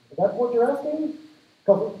what you're asking?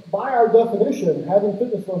 Because by our definition, having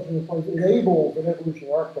fitness functions in place enables an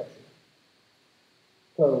evolutionary architecture.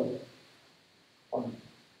 So, My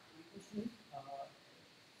question,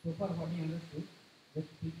 so far what we understood, that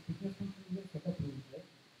fitness function is a set of rules, right,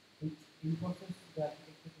 which enforces the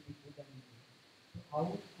architecture to be good and good. So how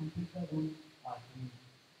complete the rules are?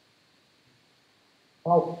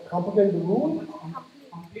 how complicated the rules?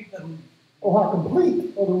 Complete the rules. Or how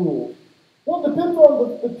complete are the rules? Well, it depends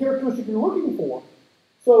on the characteristic you're looking for.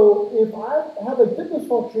 So if I have a fitness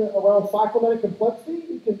function around cyclomatic complexity,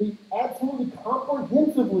 it can be absolutely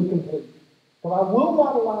comprehensively complete. But I will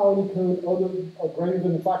not allow any code other greater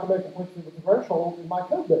than the cyclomatic complexity with the threshold in my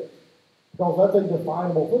code base, because that's a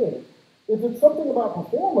definable thing. If it's something about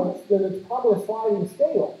performance, then it's probably a sliding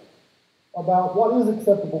scale about what is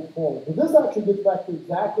acceptable performance. But this actually gets back to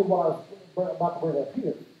exactly what I was about to bring up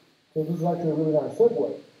here. So this is actually a really nice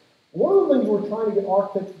segue. One of the things we're trying to get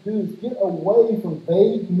architects to do is get away from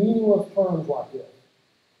vague, meaningless terms like this.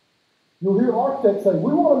 You'll hear architects say,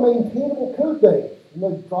 we want a maintainable code base. And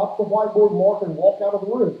they drop the whiteboard marker and walk out of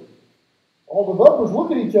the room. All the developers look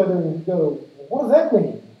at each other and go, well, what does that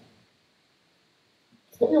mean?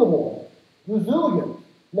 Scalable, resilient,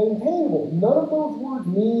 maintainable. None of those words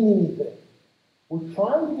mean anything. We're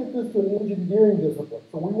trying to get this to an engineering discipline.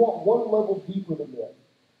 So we want one level deeper than this.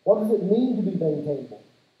 What does it mean to be maintainable?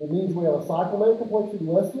 It means we have a cyclomatic complexity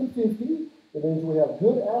less than 50. It means we have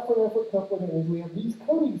good effort coupling. It means we have these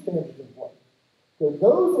coding standards in place. So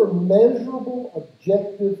those are measurable,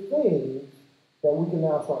 objective things that we can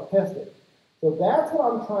now start testing. So that's what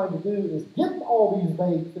I'm trying to do, is get all these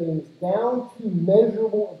vague things down to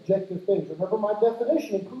measurable, objective things. Remember, my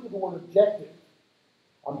definition included the word objective.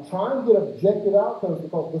 I'm trying to get objective outcomes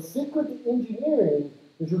because the secret to engineering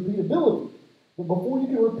is repeatability. But before you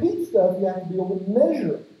can repeat stuff, you have to be able to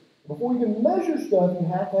measure it. Before you can measure stuff, you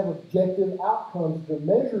have to have objective outcomes to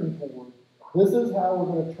measure toward. This is how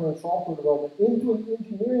we're going to turn software development into an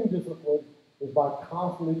engineering discipline, is by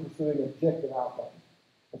constantly pursuing objective outcomes.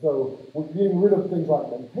 And so we're getting rid of things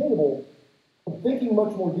like maintainable and thinking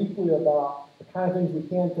much more deeply about the kind of things we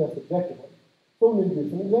can test objectively. So we need to do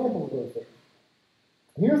some examples of those things.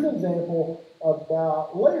 Here's an example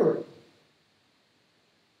about layering.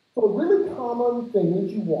 So a really common thing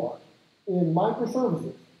that you want in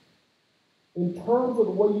microservices, in terms of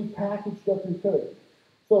the way you package stuff in code.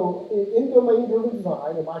 So in domain-driven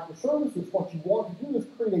design and microservices, what you want to do is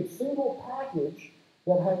create a single package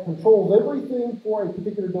that controls everything for a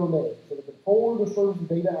particular domain. So the controller, the service, and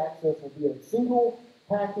data access will be in a single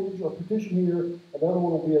package or partition here, another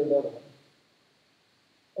one will be in another one.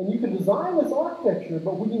 And you can design this architecture,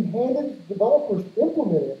 but when you hand it to developers to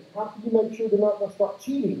implement it, how can you make sure they're not going to start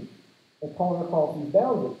cheating and calling across these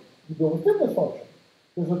boundaries? You build a fitness function.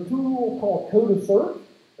 There's a tool called Code Assert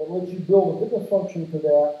that lets you build a fitness function for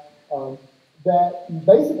that, that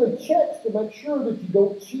basically checks to make sure that you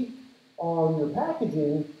don't cheat on your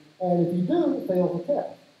packaging, and if you do, it fails the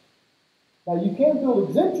test. Now, you can build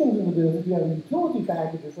exemptions into this if you have a utility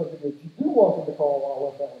package or something that you do want them to call. I'll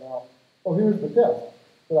let that one out. Oh, here's the test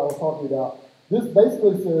that I was talking about. This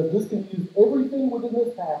basically says this can use everything within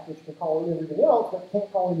this package to call in everything else, but can't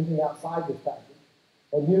call anything outside this package.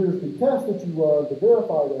 And here's the test that you run to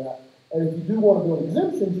verify that. And if you do want to build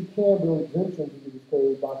exemptions, you can build exemptions into this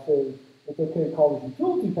code by saying it's okay to call this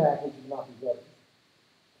utility package and not these others.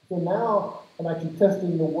 So now I'm actually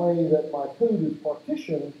testing the way that my code is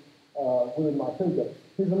partitioned within my code base.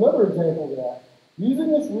 Here's another example of that.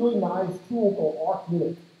 Using this really nice tool called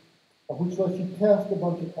ArcUnit, which lets you test a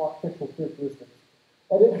bunch of architectural characteristics.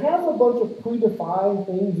 And it has a bunch of predefined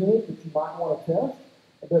things in it that you might want to test,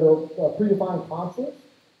 that are predefined concepts.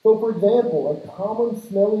 So for example, a common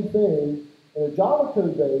smelly thing in a Java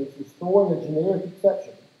code base is throwing a generic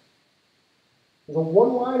exception. There's a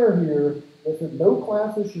one-liner here that says no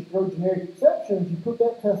classes should throw generic exceptions. You put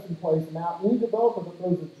that test in place, and now any developer that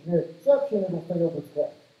throws a generic exception, it'll fail this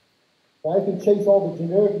test. Now you can chase all the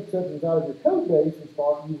generic exceptions out of your code base and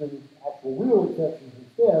start using actual real exceptions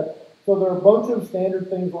instead. So there are a bunch of standard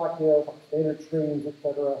things like this, like standard streams,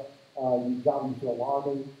 etc. You've got them to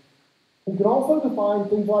alarming. You can also define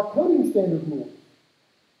things like coding standard rules.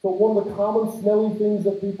 So one of the common smelly things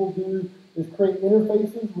that people do is create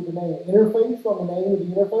interfaces with the name interface on the name of the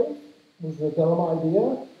interface. This is a dumb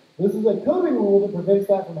idea. This is a coding rule that prevents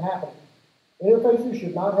that from happening. Interfaces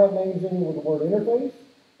should not have names in with the word interface,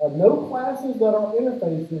 No classes that are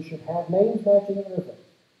interfaces should have names matching interface.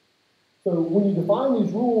 So when you define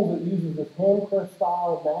these rules, it uses this handcrest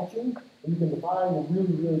style of matching, and you can define the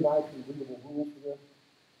really, really nicely readable rules for this.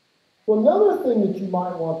 So another thing that you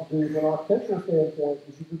might want to do from an architectural standpoint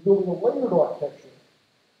is if you're building a layered architecture.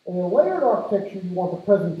 In a layered architecture, you want the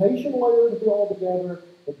presentation layer to be all together,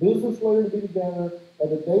 the business layer to be together,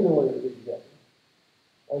 and the data layer to be together.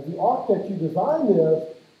 As the architect, you design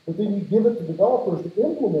this, but then you give it to developers to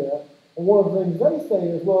implement. And one of the things they say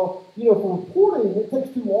is, well, for reporting, it takes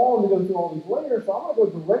too long to go through all these layers, so I'm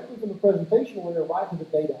going to go directly from the presentation layer right to the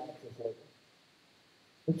data access layer.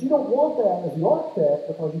 But you don't want that as the architect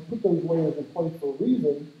because you put those layers in place for a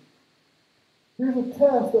reason. Here's a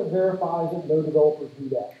test that verifies that no developers do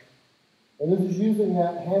that. And this is using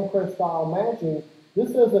that handcrest style matching.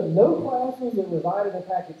 This says that no classes that reside in a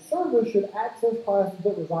package server should access classes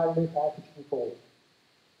that reside in a package controller.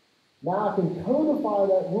 Now I can codify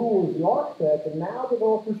that rule as the architect, and now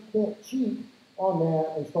developers can't cheat on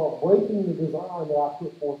that and start breaking the design that I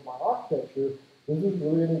put forth in my architecture. This is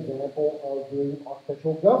really an example of doing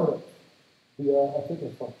architectural governance via a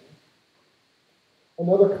fitness function.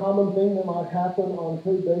 Another common thing that might happen on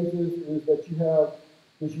code bases is that you have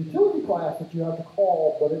this utility class that you have to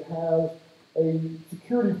call, but it has a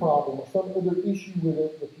security problem or some other issue with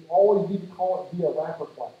it that you always need to call it via wrapper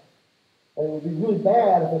class. And it would be really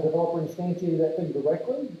bad if a developer instantiated that thing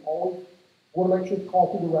directly. You always want to make sure it's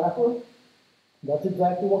called through the wrapper. That's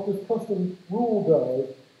exactly what this custom rule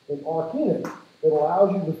does in Arc-Unit. It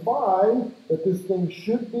allows you to define that this thing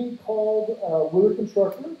should be called with a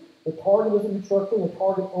constructor. The target is a constructor, and the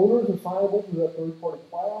target owner is assignable to that third-party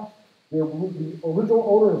class. The original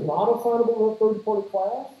owner is not assignable to a third-party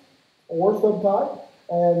class or subtype,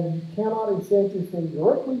 and you cannot instantiate things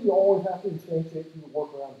directly. You always have to instantiate through the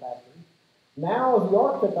workaround factory. Now, as the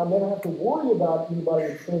architect, I never have to worry about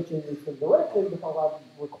anybody instantiating these things directly because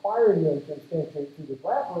I'm requiring them to instantiate through this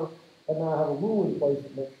wrapper, and now I have a rule in place to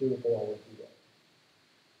make sure that they always do that.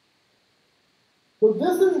 So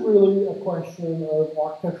this is really a question of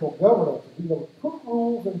architectural governance, being able to put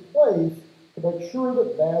rules in place to make sure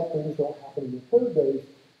that bad things don't happen in your code base.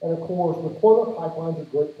 And of course, deployment pipelines are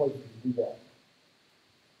great places to do that.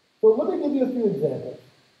 So let me give you a few examples.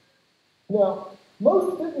 Now,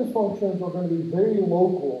 most fitness functions are going to be very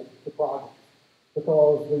local to projects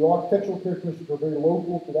because the architectural characteristics are very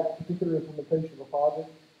local to that particular implementation of a project.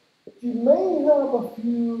 But you may have a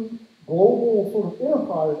few global sort of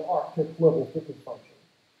enterprise architect level fitness functions.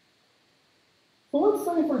 So let's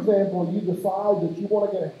say, for example, you decide that you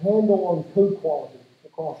want to get a handle on code quality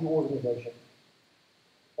across your organization.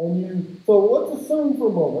 So let's assume for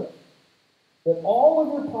a moment that all of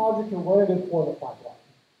your projects are running a deployment pipeline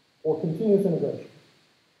or continuous integration.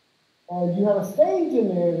 And you have a stage in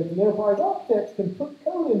there that the enterprise architects can put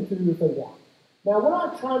code into if they want. Now, we're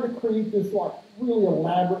not trying to create this like really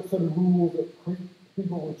elaborate set of rules that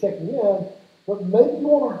people are checking in, but maybe you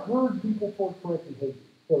want to herd people toward correct behavior.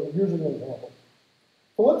 So here's an example.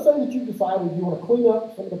 So let's say that you've decided you want to clean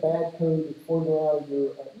up some of the bad code that's floating around in your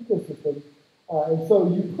ecosystem. And so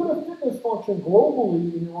you put a fitness function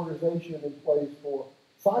globally in your organization in place for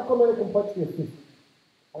cyclomatic complexity of 50.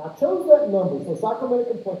 And I chose that number. So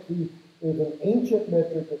cyclomatic complexity is an ancient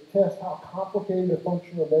metric that tests how complicated a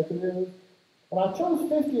function or method is. And I chose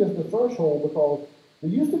 50 as the threshold because there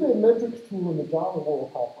used to be a metrics tool in the Java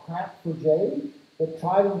world called crap for J that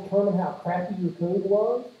tried to determine how crappy your code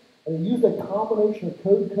was. And it used a combination of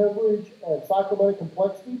code coverage and cyclomatic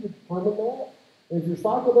complexity to determine that. And if your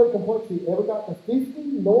cyclomatic complexity ever got to 50,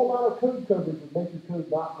 no amount of code coverage would make your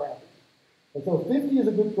code not crappy. And so 50 is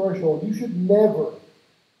a good threshold. You should never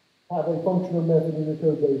have a function or method in your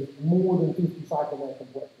code base more than 50 cyclomatic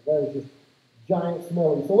complexity. That is just giant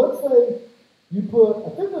smelly. So let's say you put a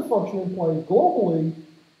fitness function in place globally,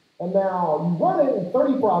 and now you run it and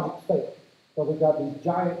 30 projects fail because it's got these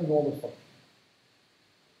giant, enormous functions.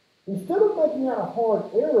 Instead of making that a hard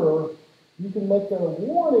error, you can make that a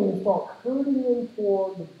warning and start herding them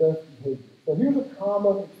toward the best behavior. So here's a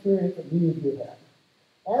common experience that many of you have had.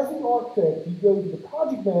 As an architect, you go to the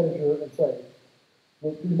project manager and say,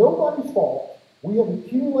 look, through nobody's fault, we have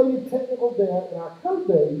accumulated technical debt in our code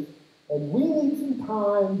base, and we need some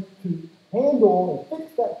time to handle and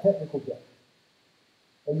fix that technical debt.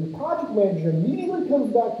 And the project manager immediately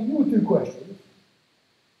comes back to you with two questions.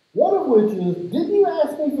 One of which is, didn't you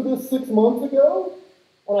ask me for this 6 months ago?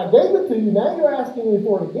 And I gave it to you, now you're asking me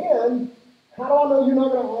for it again. How do I know you're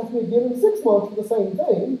not going to ask me again in 6 months for the same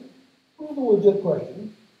thing? Which is a legit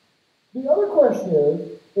question. The other question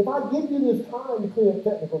is, if I give you this time to clean up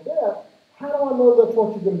technical debt, how do I know that's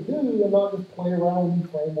what you're going to do and not just play around with new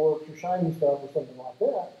frameworks or shiny stuff or something like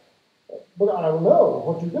that? But I don't know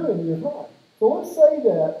what you're doing in your time. So let's say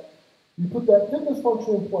that you put that fitness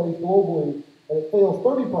function in place globally and it fails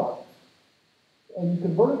 30 projects. And you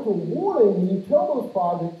convert it to a warning and you tell those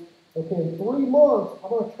projects, okay, in 3 months, I'm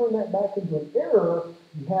going to turn that back into an error.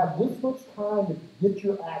 You have this much time to get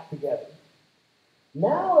your act together.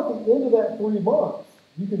 Now, at the end of that 3 months,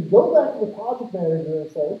 you can go back to the project manager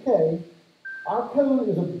and say, okay, our code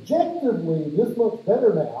is objectively this much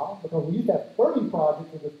better now because we used to have 30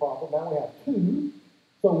 projects with this problem. Now we have 2.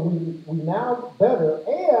 So we now better.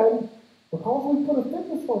 And because we put a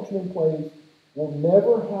fitness function in place, we'll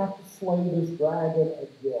never have to slay this dragon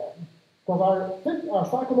again. Because our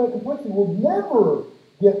psychometric complexity will never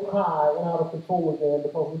get high and out of control again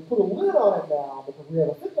because we put a lid on it now because we have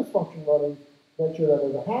a fitness function running to make sure that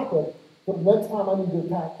doesn't happen. So the next time I need to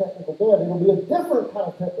attack technical debt, it'll be a different kind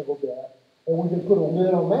of technical debt. And we can put a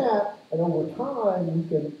lid on that, and over time we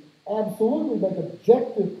can absolutely make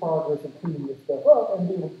objective progress in cleaning this stuff up and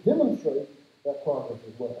be able to demonstrate that progress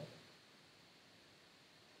as well.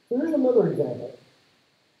 So here's another example.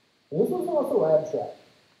 And this one's not so abstract.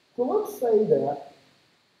 So let's say that,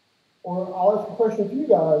 or I'll ask a question to you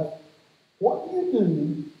guys, what do you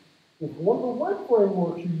do if one of the web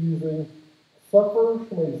frameworks you're using suffers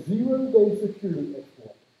from a zero-day security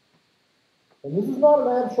exploit? And this is not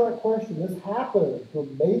an abstract question. This happened to a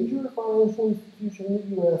major financial institution in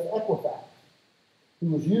the U.S., Equifax, who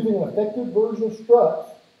was using an effective version of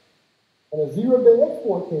struts, and a zero-day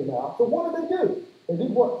exploit came out. So what did they do? They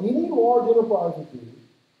did what any large enterprise would do.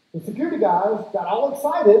 The security guys got all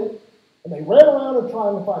excited, and they ran around and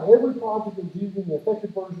trying to find every project that was using the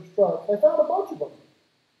effective version of struts. They found a bunch of them.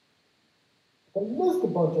 They missed a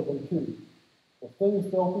bunch of them, too. The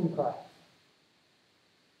things fell through the cracks.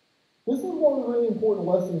 This is one of the really important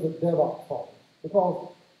lessons that DevOps taught us. Because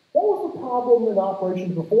what was the problem in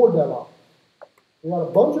operations before DevOps? We had a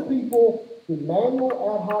bunch of people doing manual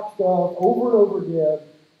ad hoc stuff over and over again.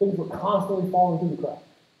 Things were constantly falling through the cracks.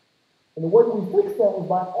 And the way that we fixed that was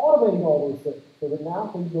by automating all those things so that now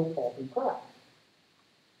things don't fall through cracks.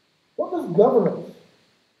 What does governance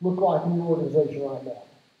look like in your organization right now?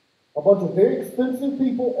 A bunch of very expensive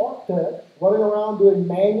people, architects, running around doing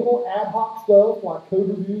manual ad hoc stuff like code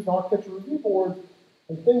reviews and architecture review boards,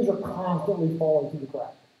 and things are constantly falling through the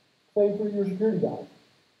cracks. Same for your security guys.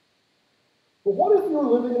 But what if you're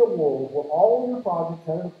living in a world where all of your projects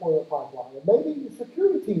had a deployment pipeline, and maybe your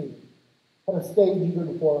security team had a stage in your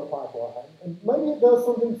deployment pipeline, and maybe it does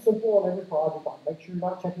something simple on every project, like make sure you're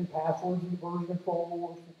not checking passwords and version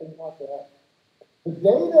controls and things like that. The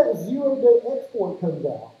day that zero-day exploit comes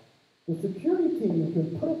out, the security team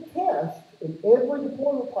can put a test in every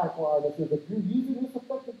deployment pipeline that says if you're using this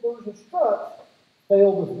effective version of struts,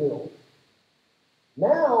 fail this build.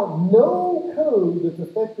 Now, no code that's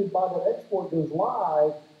affected by that exploit goes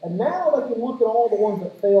live, and now they can look at all the ones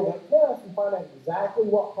that fail that test and find out exactly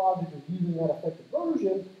what project is using that effective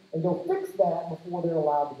version and go fix that before they're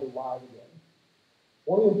allowed to go live again.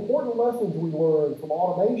 One of the important lessons we learned from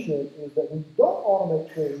automation is that when you don't automate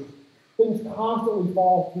things constantly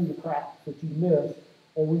fall through the cracks that you miss,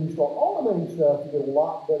 and when you start automating stuff, you get a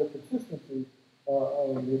lot better consistency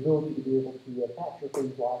and the ability to be able to capture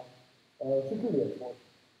things like security exploits.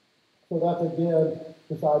 So that's, again,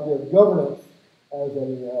 this idea of governance as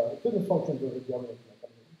a business functions as a governance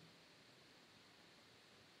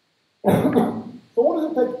mechanism. So what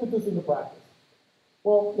does it take to put this into practice?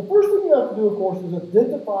 Well, the first thing you have to do, of course, is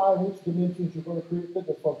identify which dimensions you're going to create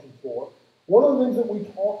fitness functions for. One of the things that we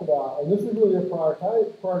talk about, and this is really a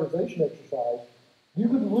prioritization exercise, you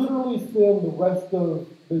could literally spend the rest of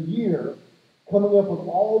the year coming up with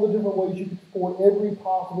all the different ways you can support every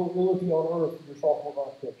possibility on earth for your software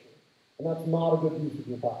architecture. And that's not a good use of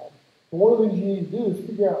your time. So one of the things you need to do is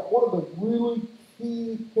figure out what are the really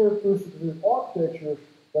key characteristics of this architecture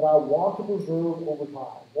that I want to preserve over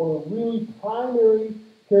time. What are the really primary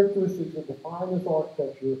characteristics that define this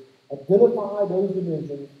architecture, identify those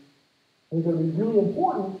dimensions. They're going to be really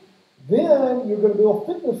important. Then you're going to build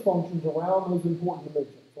fitness functions around those important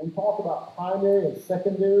dimensions. So we talk about primary and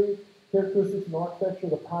secondary characteristics in architecture.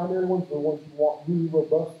 The primary ones are the ones you want really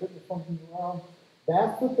robust fitness functions around.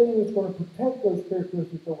 That's the thing that's going to protect those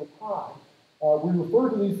characteristics over time. We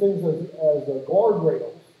refer to these things as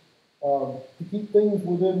guardrails to keep things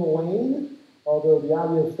within the lane, although the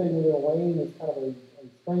idea of staying within a lane is kind of a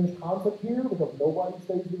strange concept here because nobody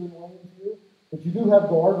stays within lanes here. But you do have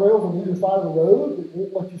guardrails on either side of the road that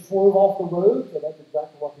won't let you swerve off the road, so that's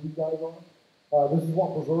exactly what these guys are. This is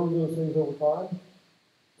what preserves those things over time.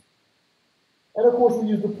 And of course, we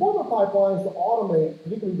use deployment pipelines to automate,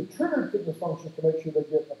 particularly the triggered fitness functions, to make sure they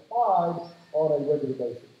get applied on a regular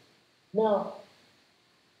basis. Now,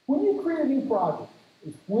 when you create a new project,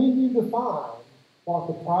 is when you define what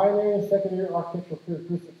the primary and secondary architectural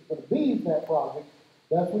characteristics are going to be for that project.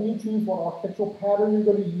 That's when you choose what architectural pattern you're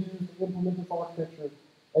going to use to implement this architecture.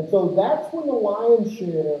 And so that's when the lion's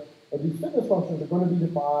share of these fitness functions are going to be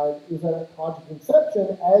defined, is at project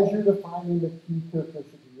inception as you're defining the key characteristics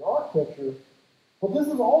of your architecture. But this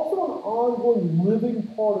is also an ongoing living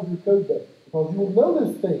part of your code base, because you will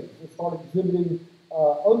notice things that start exhibiting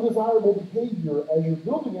undesirable behavior as you're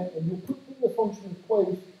building it, and you'll put fitness functions in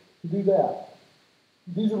place to do that.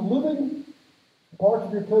 These are living parts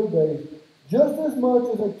of your code base, just as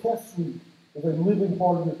much as a test suite is a living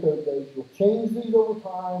part of your code base. You'll change these over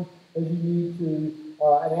time as you need to,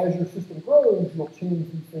 and as your system grows, you'll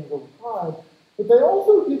change these things over time. But they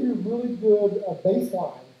also give you really good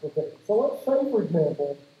baseline for things. So let's say, for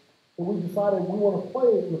example, that we decided we want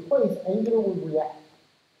to replace Angular with React.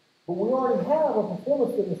 But we already have a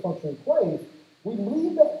performance fitness function in place. We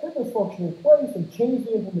leave that fitness function in place and change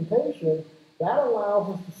the implementation. That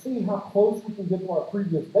allows us to see how close we can get to our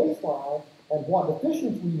previous baseline and what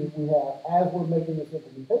deficiencies we have as we're making this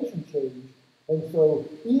implementation change. And so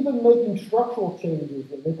even making structural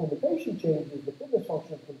changes and implementation changes, the fitness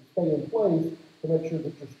function can stay in place to make sure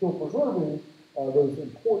that you're still preserving those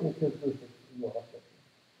important characteristics in your architecture.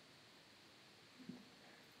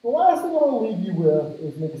 The last thing I want to leave you with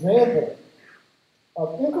is an example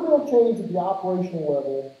of incremental change at the operational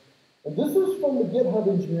level. And this is from the GitHub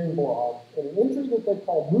engineering blog, and an entry that they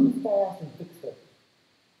call Move Fast and Fix Things.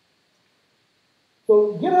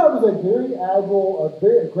 So GitHub is a very agile, a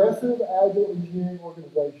very aggressive, agile engineering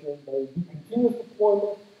organization. They do continuous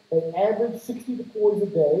deployment. They average 60 deploys a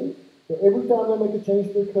day. So every time they make a change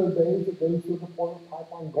to their code base, it goes through a deployment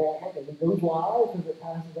pipeline gauntlet, and it goes live as it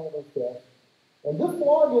passes all those tests. And this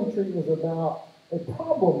blog entry is about a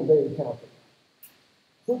problem they encountered.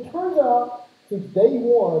 So it turns out, since day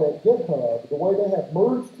one at GitHub, the way they have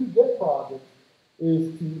merged two Git projects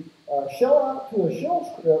is to shell out to a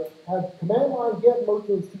shell script, have command line get merge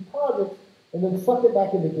those two projects, and then suck it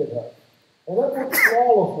back into GitHub. And that works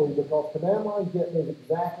flawlessly because command line get knows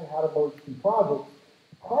exactly how to merge two projects.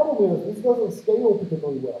 The problem is this doesn't scale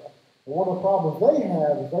particularly well. And one of the problems they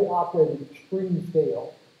have is they operate at extreme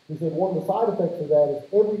scale. He said one of the side effects of that is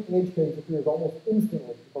every edge case appears almost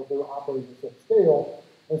instantly because they're operating at such scale.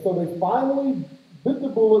 And so they finally bit the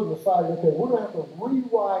bullet and decided, okay, we're going to have to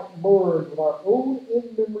rewrite merge with our own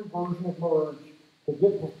in-memory version of merge to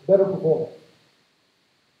get better performance.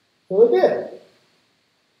 So they did.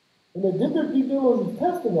 And they did their due diligence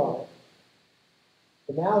testing on it.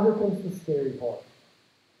 But now here comes the scary part.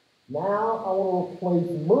 Now I want to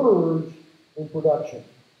replace merge in production.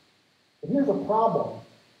 But here's a problem.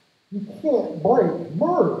 You can't break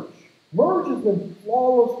merge. Merge has been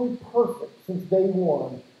flawlessly perfect since day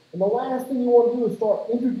one. And the last thing you want to do is start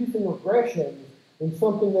introducing regressions in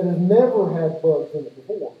something that has never had bugs in it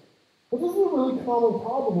before. But this is a really common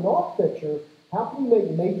problem in architecture. How can you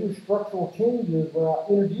make major structural changes without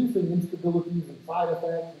introducing instabilities and side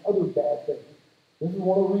effects and other bad things? This is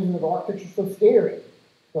one of the reasons that architecture is so scary.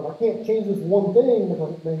 Because I can't change this one thing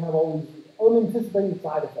because it may have all these unanticipated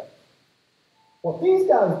side effects. What these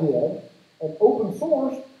guys did, and open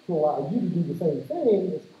source to allow you to do the same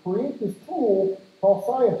thing, is create this tool called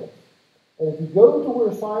Scientist. And if you go to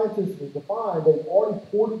where Scientist is defined, they've already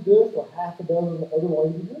ported this to half a dozen other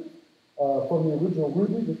languages from the original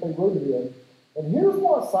Ruby that they wrote it in. And here's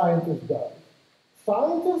what Scientist does.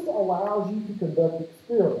 Scientist allows you to conduct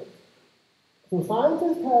experiments. So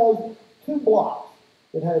Scientist has two blocks.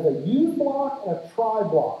 It has a use block and a try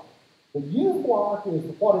block. The use block is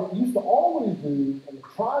what it used to always do, and the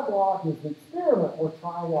try block is the experiment we're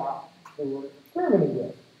trying out, that we're experimenting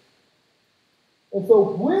with. And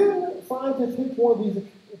so when Scientist hits one of these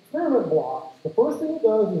experiment blocks, the first thing it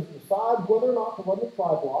does is decide whether or not to run the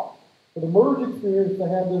try block. For the merge experience, they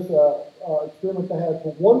had this experiment they had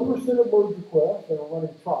for 1% of merge requests, they were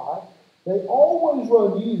running try. They always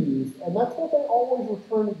run use, and that's what they always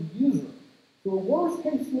return to the user. So the worst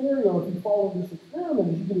case scenario, if you follow this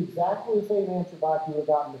experiment, is you get exactly the same answer back you would have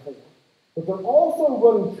gotten before. But they're also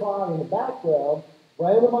running try in the background,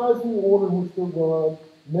 randomizing the order in which they're run,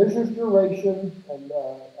 measures duration and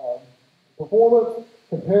performance,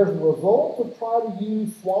 compares the results of try to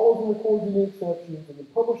use, swallows and records any exceptions, and then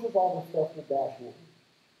publishes all this stuff to the dashboard.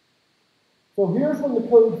 So here's when the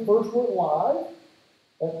code first went live.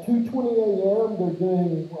 At 2:20 a.m., they're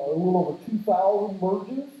doing a little over 2,000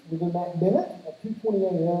 merges within that minute at 2:20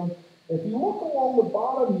 a.m. If you look along the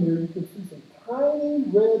bottom here, you can see some tiny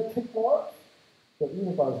red tick marks. So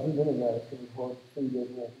even if I zoom in on that, it's going to be hard to see those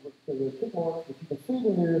little, so there's tick marks, but you can see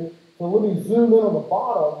them there. So let me zoom in on the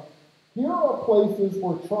bottom. Here are places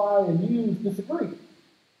where try and use disagree.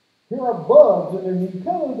 Here are bugs in their new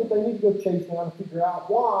code that they need to go chase down and figure out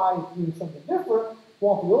why it's doing something different from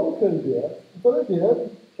what the old code did. And so they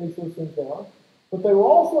did, chase those things down. But they were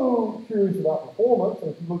also curious about performance.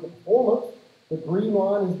 And if you look at performance, the green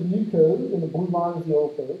line is the new code and the blue line is the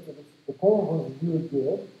old code. So the performance is really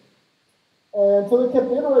good. And so they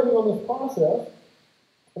kept iterating on this process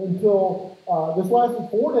until this lasted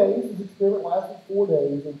 4 days. This experiment lasted 4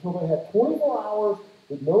 days until they had 24 hours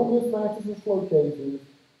with no mismatches or slow cases.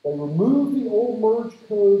 They removed the old merge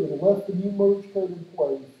code and left the new merge code in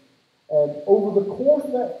place. And over the course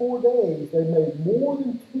of that 4 days, they made more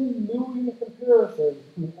than 10 million comparisons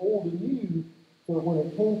between old and new. So that when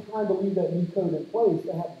it came time to leave that new code in place,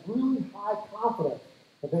 they had really high confidence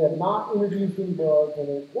that they had not introduced any bugs, and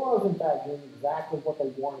it was, in fact, doing exactly what they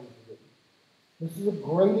wanted it to do. This is a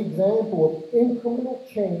great example of incremental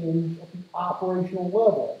change at the operational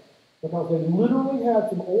level, because they literally had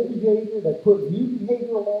some old behavior, they put new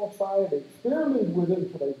behavior alongside it, they experimented with it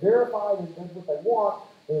until they verified and did what they want,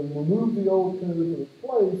 and removed the old code in its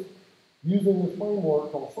place using this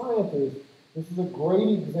framework called Scientist. This is a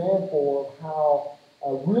great example of how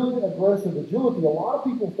really aggressive agility, a lot of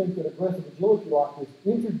people think that aggressive agility like this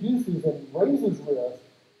introduces and raises risk.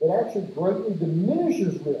 It actually greatly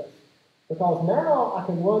diminishes risk. Because now I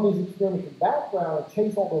can run these experiments in the background and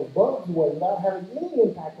chase all those bugs away without having any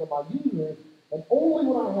impact on my users. And only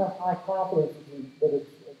when I have high confidence that it's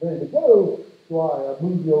ready to go do I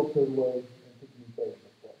move the old code away and put the new code in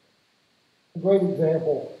place. A great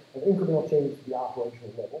example of incremental change to the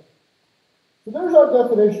operational level. So there's our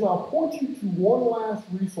definition. I'll point you to one last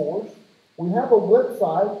resource. We have a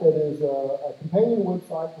website that is a companion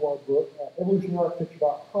website to our book,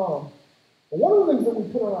 evolutionaryarchitecture.com. And one of the things that we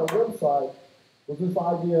put on our website was this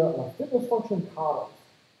idea of fitness function katas.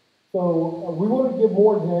 So we wanted to give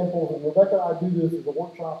more examples, and Rebecca and I do this as a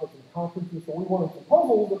workshop at some conferences, so we wanted some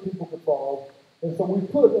puzzles that people could solve. And so we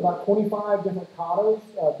put about 25 different katas,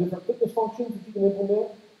 different fitness functions that you can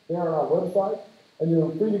implement there on our website. And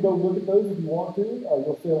you're free to go look at those if you want to.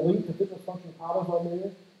 You'll see a link to fitness function katas on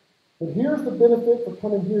there. But here's the benefit for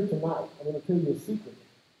coming here tonight. I'm going to tell you a secret.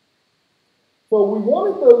 So we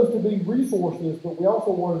wanted those to be resources, but we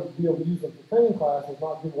also wanted to be able to use them for training classes,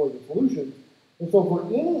 not give away the solutions. And so for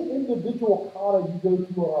any individual kata you go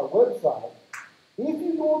to on our website, if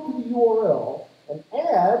you go to the URL and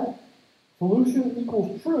add solution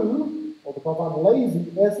equals true, or because I'm lazy,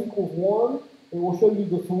 S equals 1, it will show you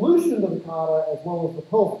the solution to the kata as well as the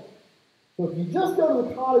puzzle. So if you just go to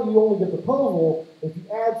the kata, you only get the puzzle. If you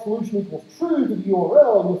add solution equals true to the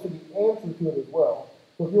URL, you'll see the answer to it as well.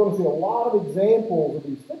 So if you want to see a lot of examples of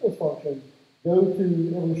these fitness functions, go to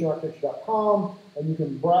evolutionaryarchitecture.com and you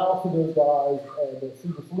can browse through those guys and see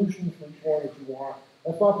the solutions for each one that you want.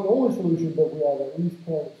 That's not the only solution, but we have at least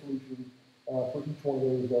candidate solutions for each one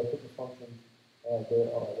of those fitness functions there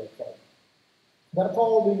on our website. That's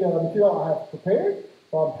all the material I have prepared,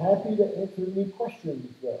 so I'm happy to answer any questions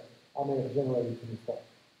that I may have generated from this talk.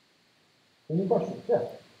 Any questions? Yes?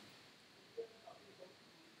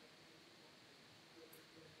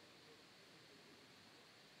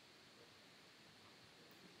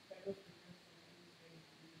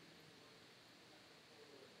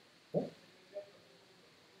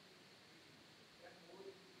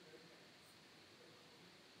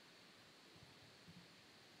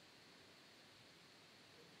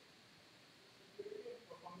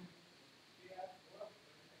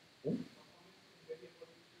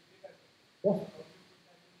 Yeah.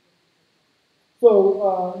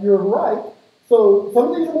 So you're right. So some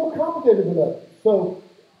of these are more complicated than others. So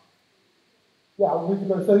yeah,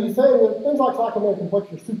 so he's saying that things like psychometric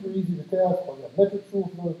complexity are super easy to test. Or metric tools.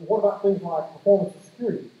 What about things like performance and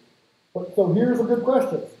security? But so here's a good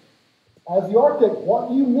question. As the architect, what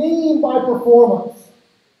do you mean by performance?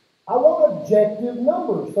 I want objective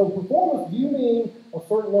numbers. So performance, do you mean a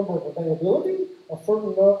certain number of availability, a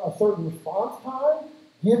certain response time?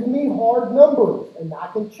 Give me hard numbers, and I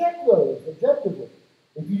can check those objectively.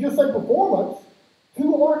 If you just say performance,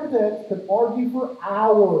 two architects can argue for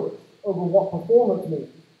hours over what performance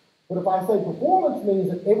means. But if I say performance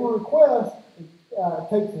means that every request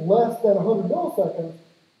takes less than 100 milliseconds,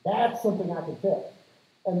 that's something I can test.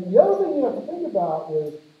 And the other thing you have to think about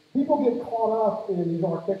is people get caught up in these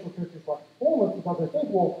architectural characteristics like performance because they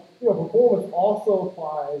think, well, performance also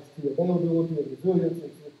applies to availability and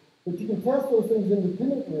resilience. But you can test those things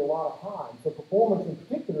independently a lot of times. So performance in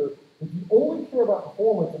particular, if you only care about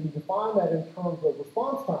performance and you define that in terms of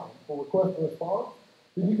response time for request and response,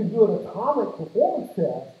 then you can do an atomic performance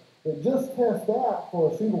test that just tests that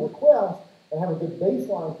for a single request and have a good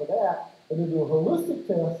baseline for that, and then do a holistic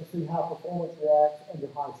test to see how performance reacts under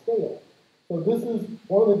high scale. So this is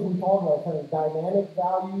one of the things we talk about, kind of dynamic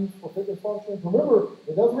values for fitness functions. Remember,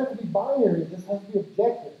 it doesn't have to be binary, it just has to be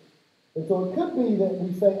objective. And so it could be that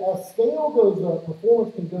we say as scale goes up,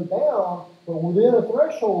 performance can go down, but within a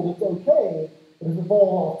threshold it's okay. But if it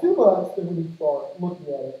falls off too much, then we need to start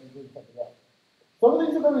looking at it and doing something else. Some of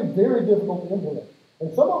these are going to be very difficult to implement.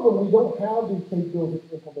 And some of them we don't have the capability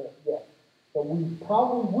to implement yet. But we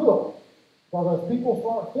probably will. Because as people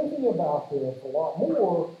start thinking about this a lot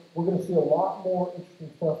more, we're going to see a lot more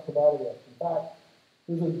interesting stuff come out of this. In fact,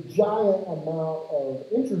 there's a giant amount of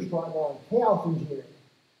interest right now in chaos engineering.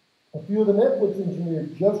 A few of the Netflix engineers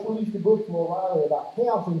just released a book from O'Reilly about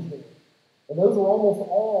chaos engineering. And those are almost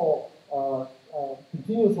all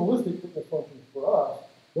continuous holistic fitness functions for us.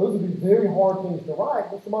 Those would be very hard things to write,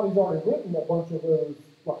 but somebody's already written a bunch of those,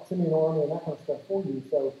 like Simeon Army and that kind of stuff for you.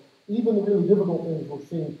 So even the really difficult things, we're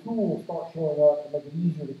seeing tools start showing up to make it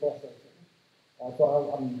easier to test those things. So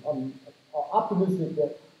I'm optimistic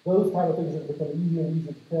that those kind of things are becoming easier and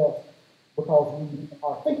easier to test because we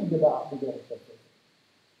are thinking about being able to test those.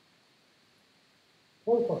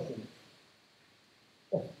 One question.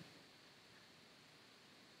 Yes.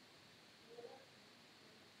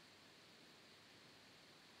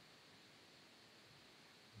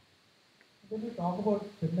 When we talk about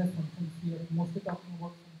fitness functions, we are mostly talking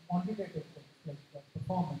about some quantitative things like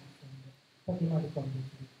performance and cyclomatic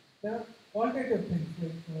conditions. There are qualitative things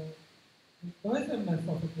like the cohesiveness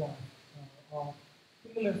of a class or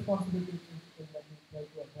single responsibility principle that we try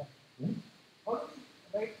to address. How do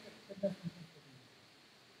we write fitness functions?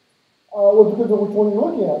 Well, it depends on which one you're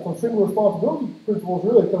looking at. So single responsibility principle is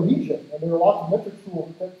really cohesion, and there are lots of metrics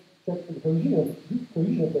tools that check for the cohesion of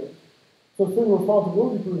things. So single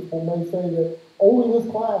responsibility principle may say that only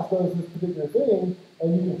this class does this particular thing, and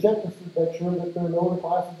you can check this to make sure that there are no other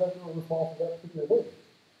classes that are responsible for that particular thing.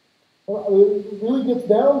 Well, it really gets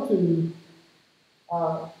down to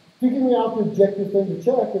figuring out the objective thing to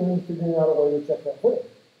check and then figuring out a way to check that thing.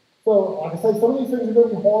 So, like I say, some of these things are going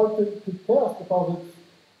to be hard to test because it's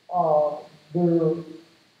there are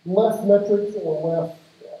less metrics or less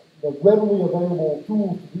readily available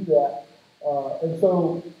tools to do that. And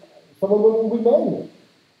so some of them will be manual.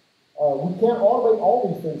 We can't automate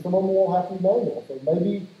all these things. Some of them will have to be manual. So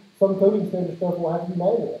maybe some coding standard stuff will have to be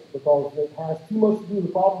manual because it has too much to do with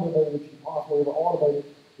the problem domain that you can possibly ever automate it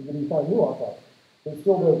and get these kind of nuance out of it. But it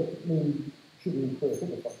still doesn't mean you shouldn't create a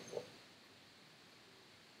fitness function for it.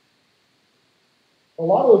 A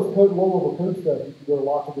lot of those low-level code stuff, you can go to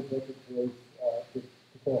lots of good metrics for those to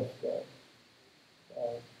test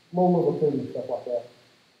low-level code and stuff like that.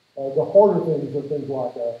 The harder things are things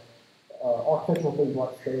like architectural things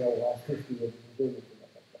like scale, elasticity, and resilience, and that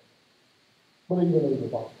kind of stuff. But even those are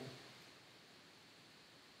possible.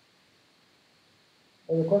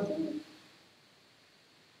 Any questions?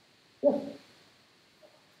 Yes.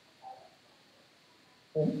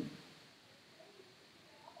 Mm-hmm.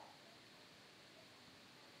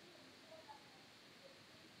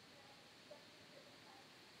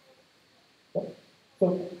 So,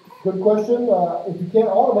 good question. If you can't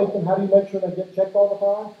automate them, how do you make sure they get checked all the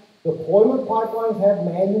time? Deployment pipelines have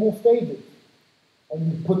manual stages.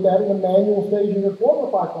 And you put that in a manual stage in your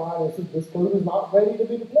deployment pipeline and says this code is not ready to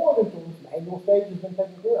be deployed until this manual stage has been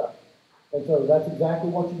taken care of. And so that's exactly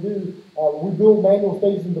what you do. We build manual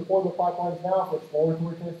stages in deployment pipelines now for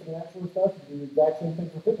exploratory testing and that sort of stuff. You do the exact same thing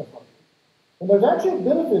for fitness functions. And there's actually a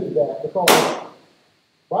benefit to that because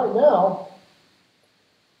right now,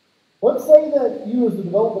 let's say that you as the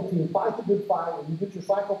development team fight the good fight and you get your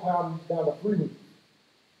cycle time down to 3 weeks.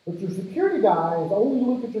 But your security guys only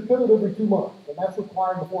look at your code every 2 months, and that's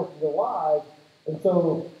required before it can go live. And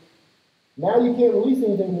so now you can't release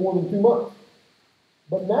anything more than 2 months.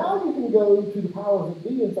 But now you can go to the powers that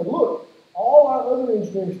be and say, look, all our other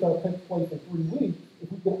engineering stuff takes place in 3 weeks.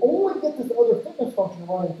 If we can only get this other fitness function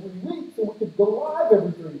running in 3 weeks, then we could go live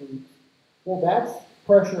every 3 weeks. Well, that's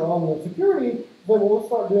pressure on the security. So well, let's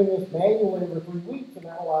start doing this manually every 3 weeks, and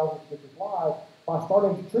that allows us to get this live. By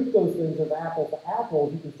starting to treat those things as apples to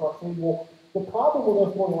apples, you can start saying, well, the problem with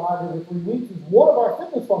us going live every 3 weeks is one of our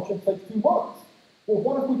fitness functions takes 2 months. Well,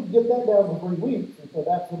 what if we could get that down to 3 weeks? And so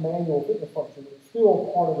that's the manual fitness function. It's still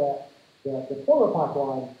part of that deployment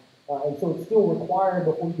pipeline, and so it's still required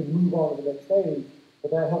before you can move on to the next stage, but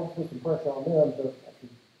that helps put some pressure on them to actually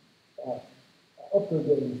upgrade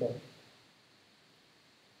getting things.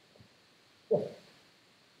 Yes.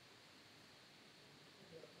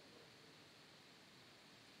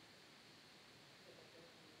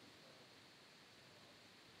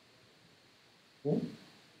 Hmm?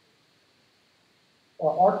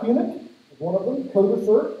 Arc unit is one of them. Code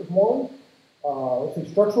assert is one. Let's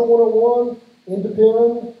see, structural 101,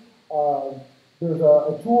 independent. There's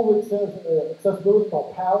a tool that says accessibility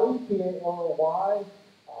called Pally, P-A-L-L-Y.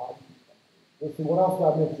 Let's see, what else did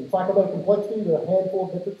I mention? Psychometric complexity, there are a handful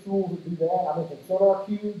of different tools that do that. I mentioned Sonar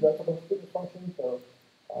Cube, that's a bunch of fitness functions. So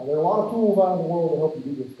there are a lot of tools out in the world to help you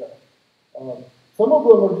do this stuff. Some of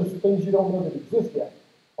them are just things you don't know that exist yet.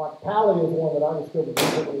 Like Pally is one that I discovered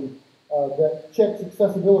recently that checks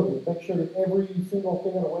accessibility, makes sure that every single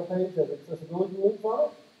thing on a web page has accessibility links on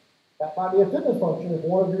it. That might be a fitness function. If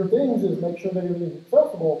one of your things is make sure that everything's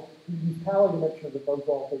accessible, you use Pally to make sure that those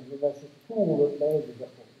are all things, and that's just a tool that manages that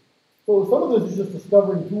for you. So some of this is just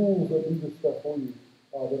discovering tools that do this stuff for you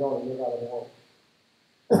that aren't yet out of the world.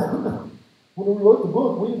 When we wrote the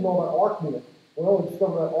book, we didn't know about Arc Unit. We only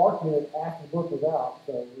discovered that Arc Unit after the book was out.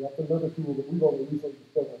 So that's another tool that we've only recently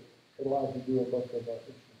discovered that allows you to do a bunch of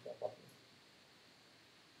interesting stuff like this.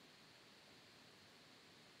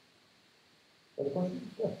 Other questions?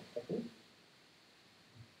 Yeah, that's it.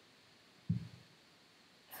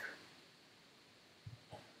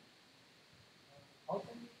 How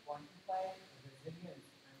can we quantify resilience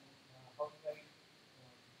and how to write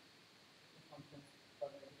functions for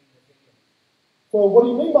measuring resilience? So what do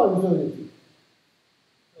you mean by resiliency?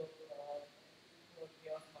 So,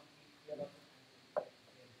 chaos complete fear of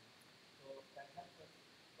resilience. So that helps us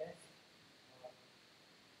test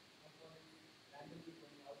components randomly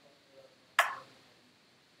going out of the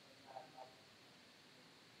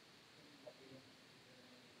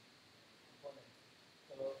components.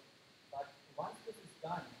 So, but once this is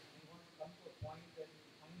done, we want to come to a point where we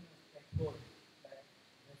define a threshold that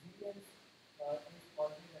resilience is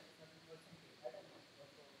always at a certain percentage. I don't know.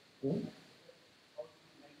 How to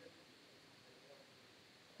measure this?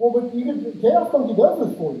 Well, but you can, Chaos Monkey does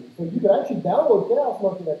this for you. So you can actually download Chaos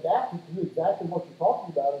Monkey and adapt it to do exactly what you're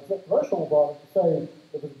talking about and set thresholds on it to say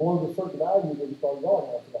if it's below a certain value, then you start yelling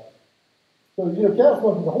at that. So, Chaos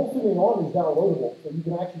Monkey, the whole thing on is downloadable. So you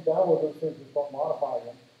can actually download those things and start modifying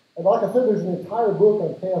them. And like I said, there's an entire book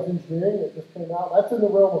on chaos engineering that just came out. That's in the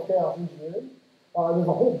realm of chaos engineering. There's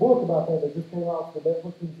a whole book about that that just came out for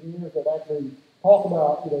Netflix engineers that actually talk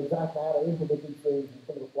about, exactly how to implement these things and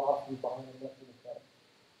some of the philosophies behind them, that sort of stuff.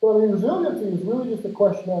 So, resiliency is really just a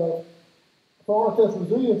question of, so I want to test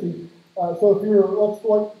resiliency. So if you're, let's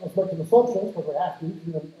make some assumptions, because we have to, if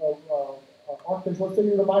you're architecture, let's say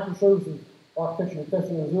you're in a microservices architecture and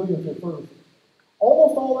testing resiliency of services.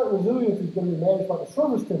 Almost all that resiliency is going to be managed by the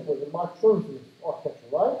service template in microservices architecture,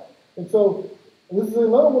 right? And so this is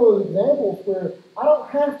another one of those examples where I don't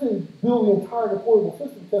have to build the entire deployable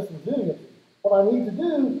system to test resiliency. What I need to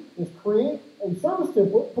do is create a service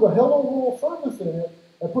template, put a hello world service in it,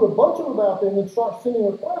 and put a bunch of them out there and then start sending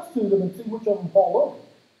requests to them and see which of them fall over.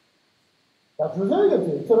 That's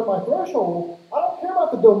resiliency. Set up my threshold. I don't care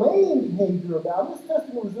about the domain behavior of that. I'm just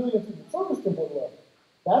testing the resiliency at the service template level.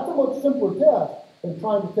 That's a much simpler test than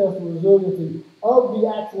trying to test the resiliency of the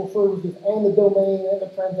actual services and the domain and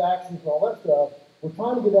the transactions and all that stuff. We're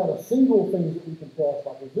trying to get out of single things that we can test,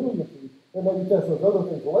 like resiliency, and maybe test those other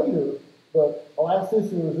things later. But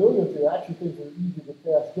elasticity and resiliency are actually things that are easy to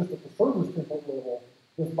test just at the service template level,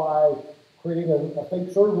 just by creating a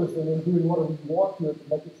fake service and then doing whatever you want to it to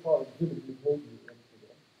make it start exhibiting behavior.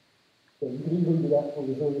 So you can easily do that for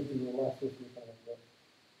resiliency and elasticity kind of stuff.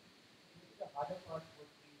 The harder part would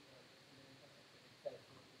be itself,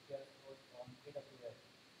 so it just goes on AWS.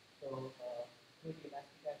 So maybe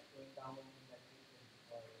Elastic is going down in that region,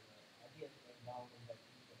 or RDS going down in that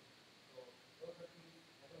region. So those are things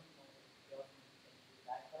I don't know if you can do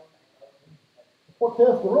that out. What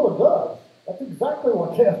Chaos Gorilla does. That's exactly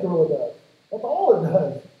what Chaos Gorilla does. That's all it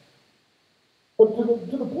does. But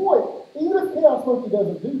to the point, even if Chaos Monkey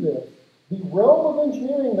doesn't do this, the realm of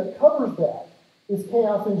engineering that covers that is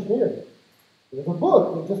chaos engineering. There's a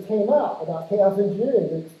book that just came out about chaos engineering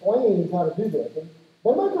that explains how to do this. And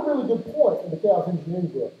they make a really good point in the chaos engineering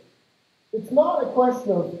book. It's not a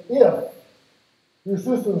question of if your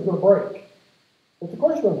system is going to break. It's a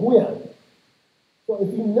question of when. So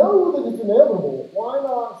if you know that it's inevitable, why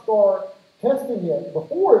not start testing it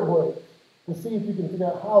before it breaks to see if you can figure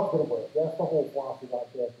out how it's going to break? That's the whole philosophy about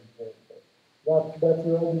chaos engineering. That's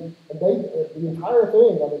really, and the entire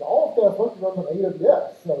thing, I mean, all of Chaos Monkey runs on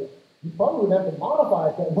AWS, so you probably wouldn't have to modify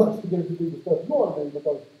it that much to get it to do the stuff you want to do,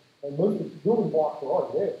 because most of the building blocks are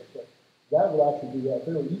already there. So that would actually be a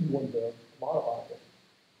fairly easy one to modify.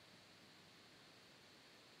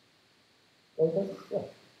 Okay? Yeah.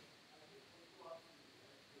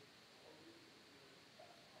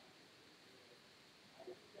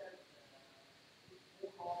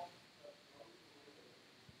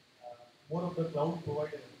 more of the cloud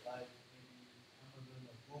providers like maybe Amazon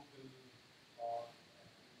or Google or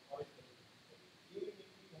Oracle, they mainly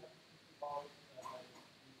have to think about like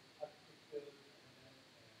these architectures and then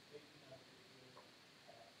making architecture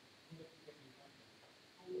so that you can define them.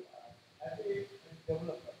 So as a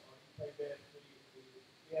developer, or if I were actually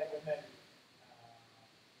a AI/ML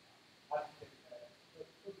architect,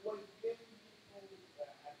 so do I really need to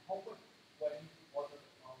and how much do I need to bother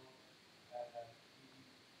about the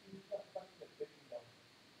infrastructure getting down?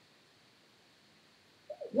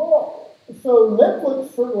 Well, so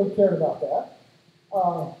Netflix certainly cared about that,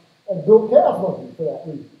 and built chaos monkeys for that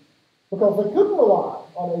reason, because they couldn't rely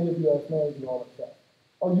on AWS managing all that stuff.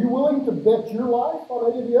 Are you willing to bet your life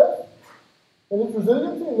on AWS and its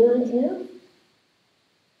resiliency and their engineers?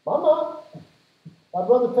 I'm not. I'd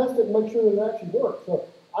rather test it and make sure that it actually works. So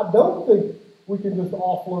I don't think we can just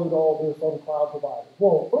offload all this on cloud providers.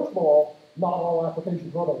 Well, first of all, not all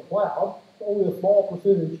applications run on the cloud. Only a small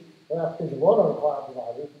percentage of applications run on cloud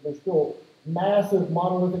providers. There's still massive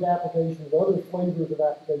monolithic applications, other flavors of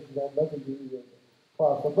applications that have nothing to do with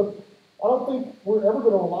cloud stuff. But I don't think we're ever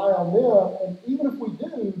going to rely on them. And even if we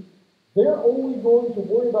do, they're only going to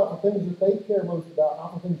worry about the things that they care most about,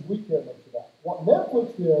 not the things we care most about. What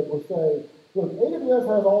Netflix did was say, look, AWS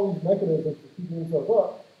has all these mechanisms for keeping themselves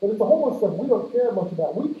up, but it's a whole bunch of stuff we don't care much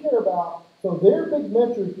about. We care about, so their big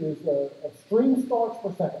metric is a stream starts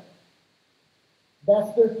per second.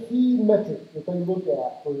 That's their key metric that they look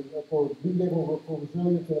at for being able for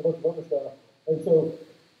resilience and a bunch of other stuff. And so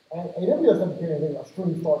AWS doesn't care anything about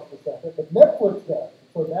stream starts per second, but Netflix does.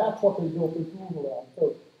 So that's what they built their tools around.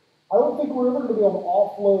 So I don't think we're ever going to be able to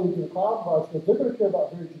offload to the cloud providers because they're going to care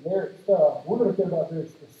about very generic stuff. We're going to care about very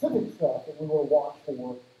specific stuff that we want to watch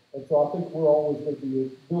for. And so I think we're always going to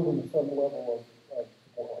be building some level of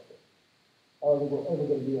support like this. I don't think we're ever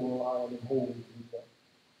going to be able to rely on them wholly to do that.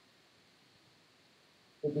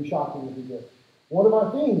 It'd be shocking if we did. One of our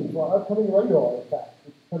themes, our upcoming radar, in fact,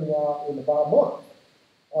 which is coming out in about a month,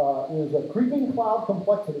 is a creeping cloud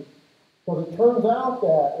complexity. Because it turns out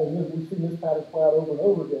that, and we've seen this pattern play out over and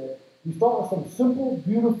over again, you start with some simple,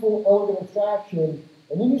 beautiful, elegant abstraction,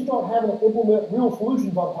 and then you start having to implement real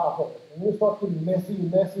solutions on top of it. And then it starts getting messy,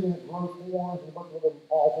 and it grows forms, and a bunch of other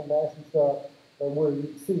awful, nasty stuff. And we're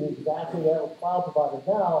seeing exactly that with cloud providers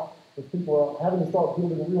now, as people are having to start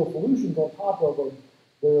building real solutions on top of them,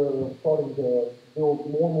 they're starting to build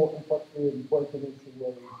more and more complexity and break in interesting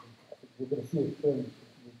ways. I think we're going to see a trend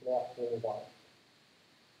for that for a while.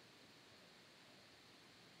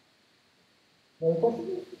 Any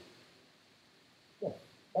questions? Yes,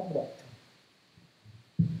 back to that.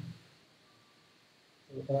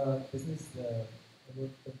 So this is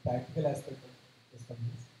about the practical aspect of this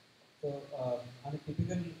companies. So on a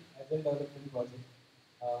typical agile development project,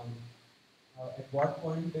 at what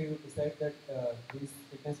point do you decide that these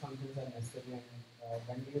fitness functions are necessary, and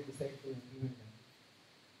when do you decide to implement them?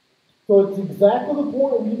 So it's exactly the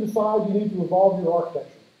point when you decide you need to evolve your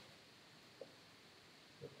architecture.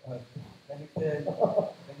 When you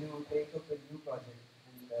take up a new project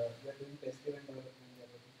and you are doing test-driven development, you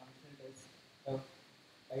are doing functional tests,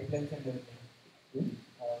 pipelines and everything,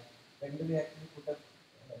 when do we actually put up?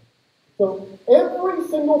 So every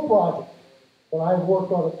single project that I've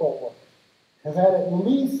worked on at Thoughtworks has had at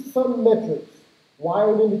least some metrics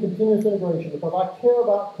wired into continuous integration because I care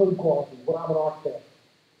about code quality when I'm an architect.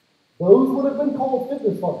 Those would have been called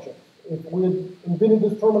fitness functions if we had invented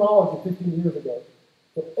this terminology 15 years ago.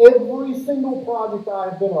 So every single project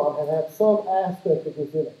I've been on has had some aspect of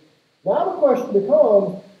this in it. Now the question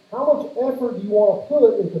becomes, how much effort do you want to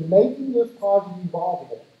put into making this project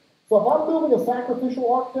evolvable? So if I'm building a sacrificial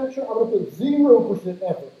architecture, I'm going to put 0%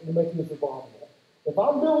 effort into making this evolvable. If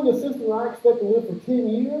I'm building a system that I expect to live for 10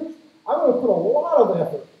 years, I'm going to put a lot of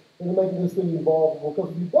effort into making this thing evolvable.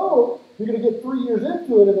 Because if you don't, you're going to get 3 years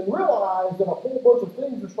into it and then realize that a whole bunch of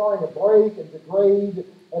things are starting to break and degrade,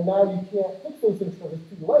 and now you can't fix those things because it's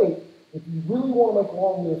too late. If you really want to make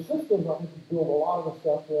long-lived systems, I think you build a lot of the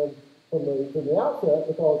stuff in from the outset,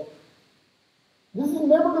 because this is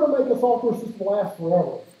never going to make a software system last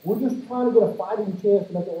forever. We're just trying to get a fighting chance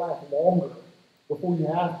to make it last longer before you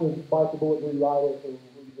have to bite the bullet and rewrite it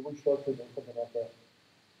or restructure it or something like that.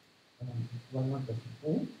 One more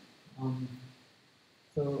question. Mm-hmm.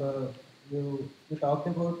 So you talked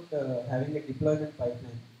about having a deployment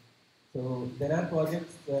pipeline. So there are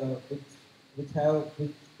projects which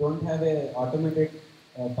don't have a automated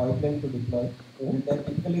pipeline to deploy, and they're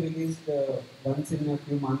typically released once in a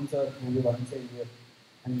few months or maybe once a year,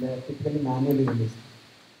 and they're typically manually released.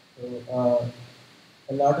 So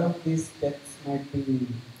a lot of these steps might be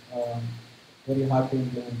very hard to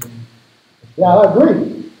implement. Yeah, I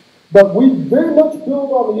agree. But we very much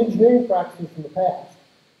build on the engineering practices from the past.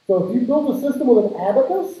 So if you build a system with an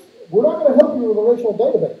abacus, we're not going to help you with a relational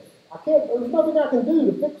database. There's nothing I can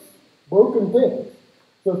do to fix broken things.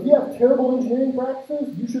 So if you have terrible engineering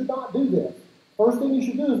practices, you should not do this. First thing you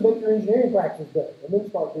should do is make your engineering practices better, and then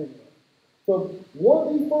start doing it. So one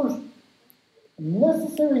of the first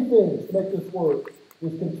necessary things to make this work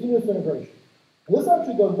is continuous integration. And this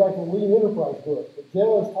actually goes back to the Lean Enterprise book that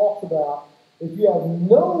Jez talks about. If you have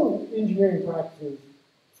no engineering practices,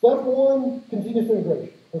 step one, continuous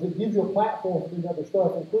integration, because it gives you a platform for doing other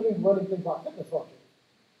stuff, including running things like fitness functions.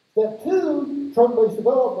 Step two, trunk-based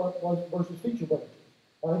development versus feature branches.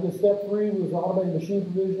 I think step three was automated machine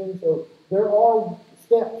provisioning. So there are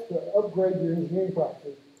steps to upgrade your engineering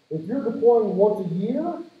practices. If you're deploying once a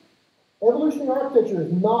year, evolutionary architecture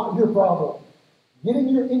is not your problem. Getting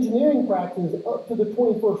your engineering practices up to the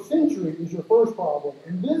 21st century is your first problem,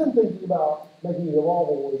 and then thinking about making it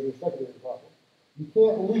evolvable is your secondary problem. You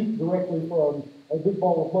can't leap directly from a big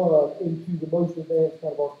ball of mud into the most advanced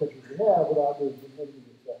kind of architectures we have without doing some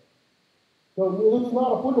intermediate steps. So this is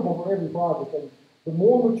not applicable for every project, and the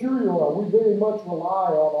more mature you are, we very much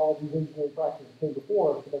rely on all these engineering practices that came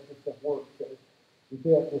before us to make this stuff work. So we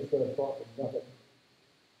can't just start with nothing.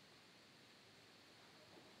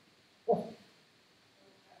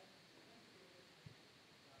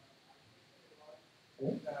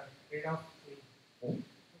 Trade-off. Do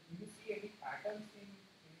you see any patterns in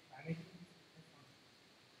managing this?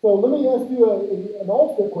 So let me ask you an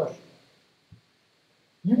alternate question.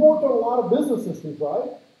 You've worked on a lot of business systems, right?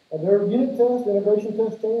 And there are unit tests, integration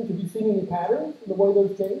tests change. Have you seen any patterns in the way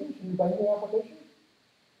those change in your banking applications?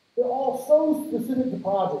 They're all so specific to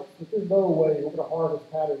projects that there's no way we're going to harness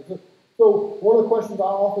patterns. So one of the questions I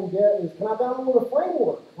often get is, can I download a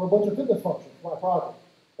framework for a bunch of fitness functions for my project?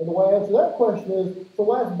 And the way I answer that question is, so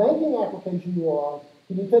last banking application you are on,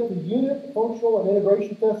 can you take the unit, functional, and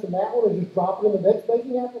integration test from that one and just drop it in the next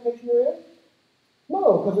banking application you're in?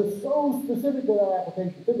 No, because it's so specific to that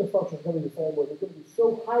application. Fitness function is going to be the same way. They're going to be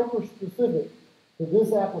so hyper-specific to this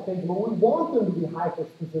application, but we want them to be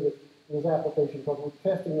hyper-specific to this application because we're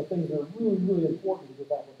testing the things that are really, really important to this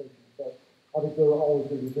application. So I think they're always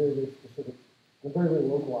going to be very, very specific and very, very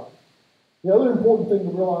localized. The other important thing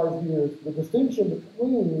to realize here is the distinction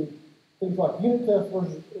between things like unit tests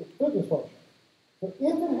versus fitness functions. So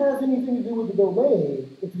if it has anything to do with the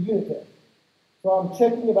domain, it's a unit test. So I'm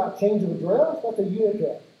checking about change of address, that's a unit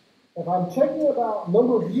test. If I'm checking about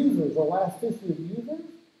number of users or elasticity of users,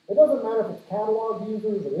 it doesn't matter if it's catalog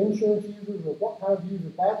users or insurance users or what kind of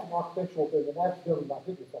users, that's an architectural thing, and that's governed by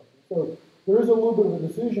fitness functions. So there is a little bit of a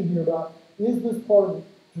decision here about, is this part of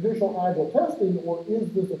traditional agile testing, or is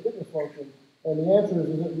this a fitness function? And the answer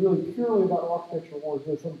is it really purely about architecture, or is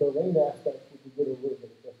there some domain aspect which we get a little bit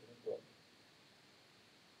of testing as well?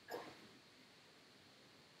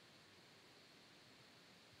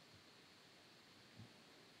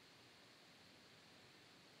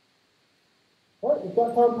 All right, we've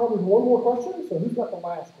got time probably for one more question, so who's got the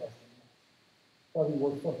last question? Probably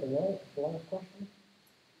worth something, right? The last question?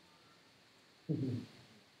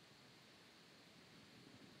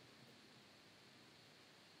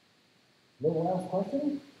 No last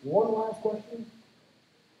question? One last question?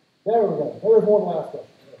 There we go. There's one last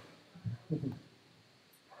question.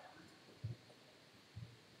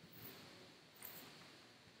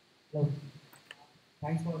 Hello.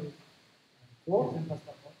 Thanks for this. Sure. First of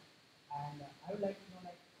all. And I would like to know,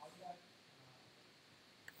 like, how you are,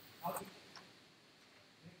 how you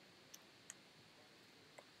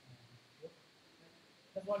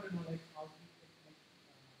just want to know, like, how you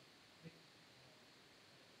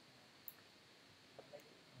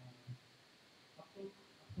up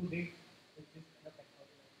to date with this kind of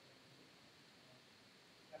technology.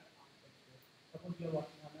 Suppose you are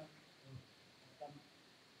working on some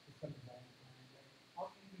system design, and like, how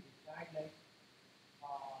can we decide, like,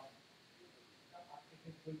 the architect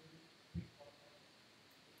is going to be fit for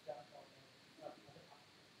systems or other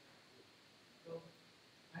architecture. So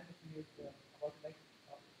my question is about, like,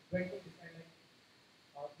 when to decide, like,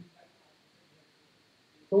 which type of architecture.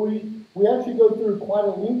 So we actually go through quite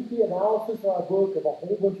a lengthy analysis in our book of a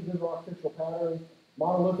whole bunch of different architectural patterns,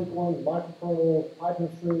 monolithic ones, microkernels,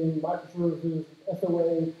 hyperstream, microservices,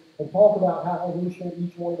 SOA, and talk about how evolutionary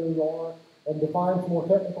each one of those are, and define some more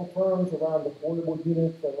technical terms around deployable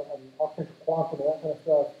units and architectural quantum and that kind of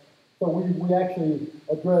stuff. So we actually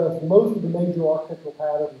address most of the major architectural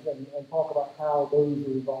patterns and talk about how those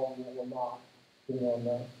are evolving and not, depending on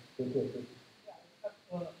the statistics. Yeah,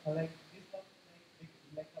 but like this was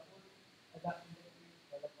like suppose as an industry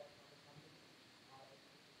developer or something,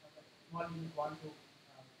 small unit want to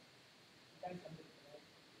design something, right?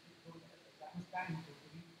 So was trying to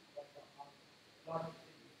read like a lot of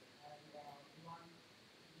things, and we want to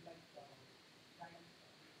like trying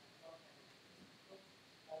so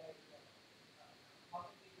like how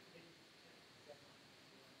to take it.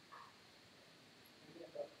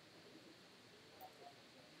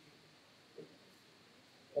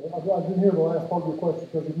 I didn't hear the last part of your question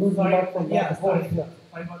because you moved back from yeah, back and forth.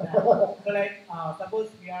 sorry about that. So like, suppose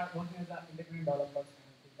we are working as an independent developers,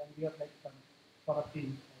 and we have like some sort of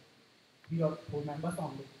team, 3 or 4 members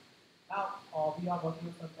only. Now we are working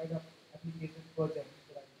on some kind of application project,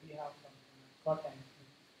 so like we have some short time.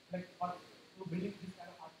 Like to building this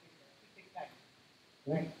kind of architecture, it takes time,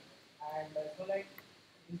 right? And so like,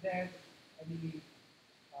 is there any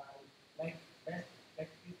like best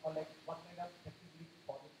practice or like what kind of practice we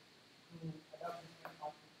follow to adopt this kind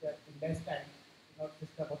of architecture in less time in our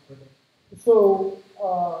system of project? So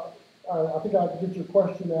I think I get your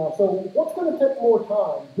question now. So what's going to take more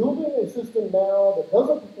time? Building a system now that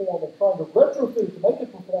doesn't perform and trying to retrofit it to make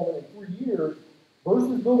it perform in 3 years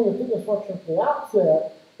versus building a fitness function from the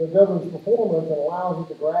outset that governs performance and allows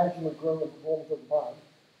it to gradually grow in performance over time.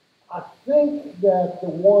 I think that the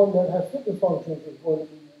one that has fitness functions is going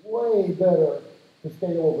to be way better to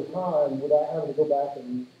scale over time without having to go back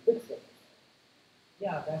and fix it.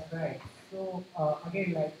 Yeah, that's right. So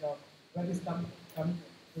again, like when this comes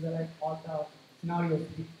to the like all the scenarios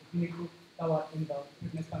we need to cover in the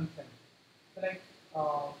fitness function. So like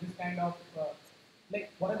this kind of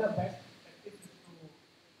like what are the best practices to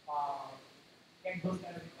get those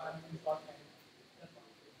kind of requirements in short time?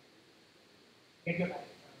 Get your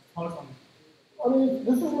thoughts on it. I mean,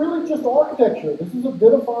 this is really just architecture. This is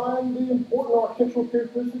identifying the important architectural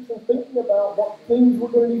characteristics and thinking about what things we're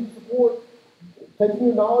going to need to support, taking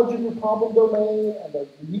your knowledge of your problem domain and the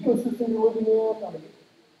ecosystem you're living in. I mean,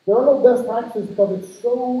 there are no best practices because it's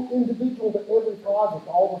so individual to every project,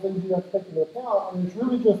 all the things you have to take into account. I mean, it's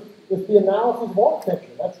really just, it's the analysis of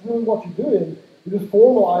architecture. That's really what you're doing. You're just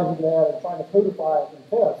formalizing that and trying to codify it in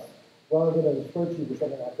tests rather than in a spreadsheet or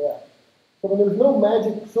something like that. So when there's no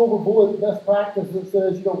magic silver bullet best practice that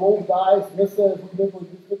says, roll the dice, and this says we eventually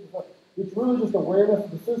do this, it's really just awareness of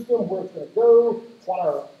the system, where it's going to go, what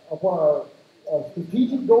our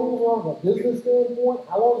strategic goals are from a business standpoint,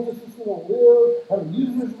 how long is this system going to live, how many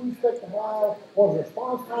users we expect to have, what is the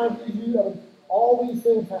response time for these users. I mean, all these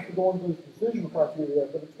things have to go into those decision criteria,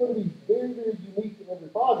 but it's going to be very, very unique in every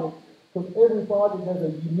project because every project has a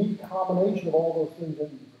unique combination of all those things that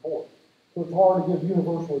you support. So it's hard to give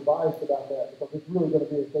universal advice about that because it's really going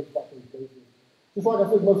to be a case-by-case basis. Just like I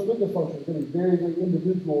said, most fitness functions are going to be very, very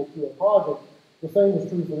individual to a project. The same is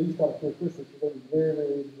true for these kind of characteristics. They're going to be very,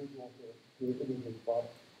 very individual to individual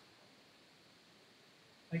project.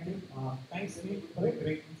 Thank you. Thanks, Neal, for a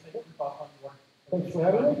great insight to talk on what Thanks for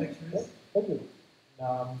having me. architecture is. Thank you.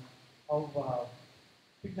 How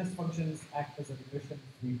fitness functions act as a regression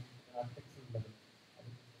suite at architectural level.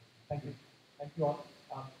 Thank you. Thank you all.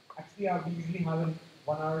 Actually, we usually have a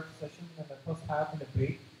 1-hour session and the first half and a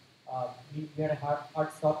break. We had a hard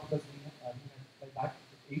stop because we had to fly back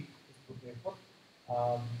at 8 to the airport.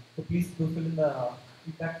 So please do fill in the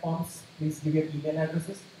feedback forms. Please give your email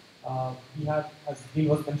addresses. We have, as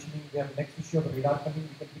Neal was mentioning, we have the next issue of Radar coming.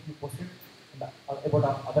 We can keep you posted about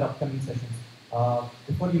our other upcoming sessions.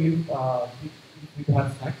 Before you leave, we do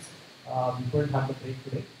have snacks. We couldn't have the break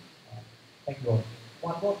today. Thank you all.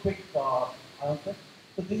 One more quick answer.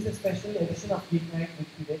 So this is a special edition of GeekNight which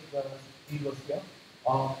we did where Neal was here.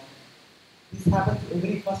 This happens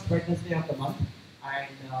every first Wednesday of the month, and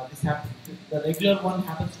the regular one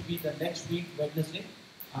happens to be the next week Wednesday.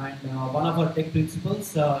 And one of our tech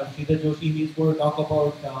principals, Sridhar Joshi, he's going to talk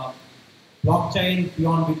about blockchain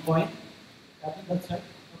beyond Bitcoin. I think that's right.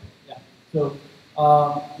 Okay. Yeah. So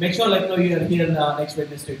make sure you are here next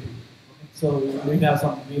Wednesday too. Okay. So we have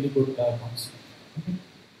some really good talks. Okay.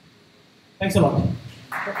 Thanks a lot.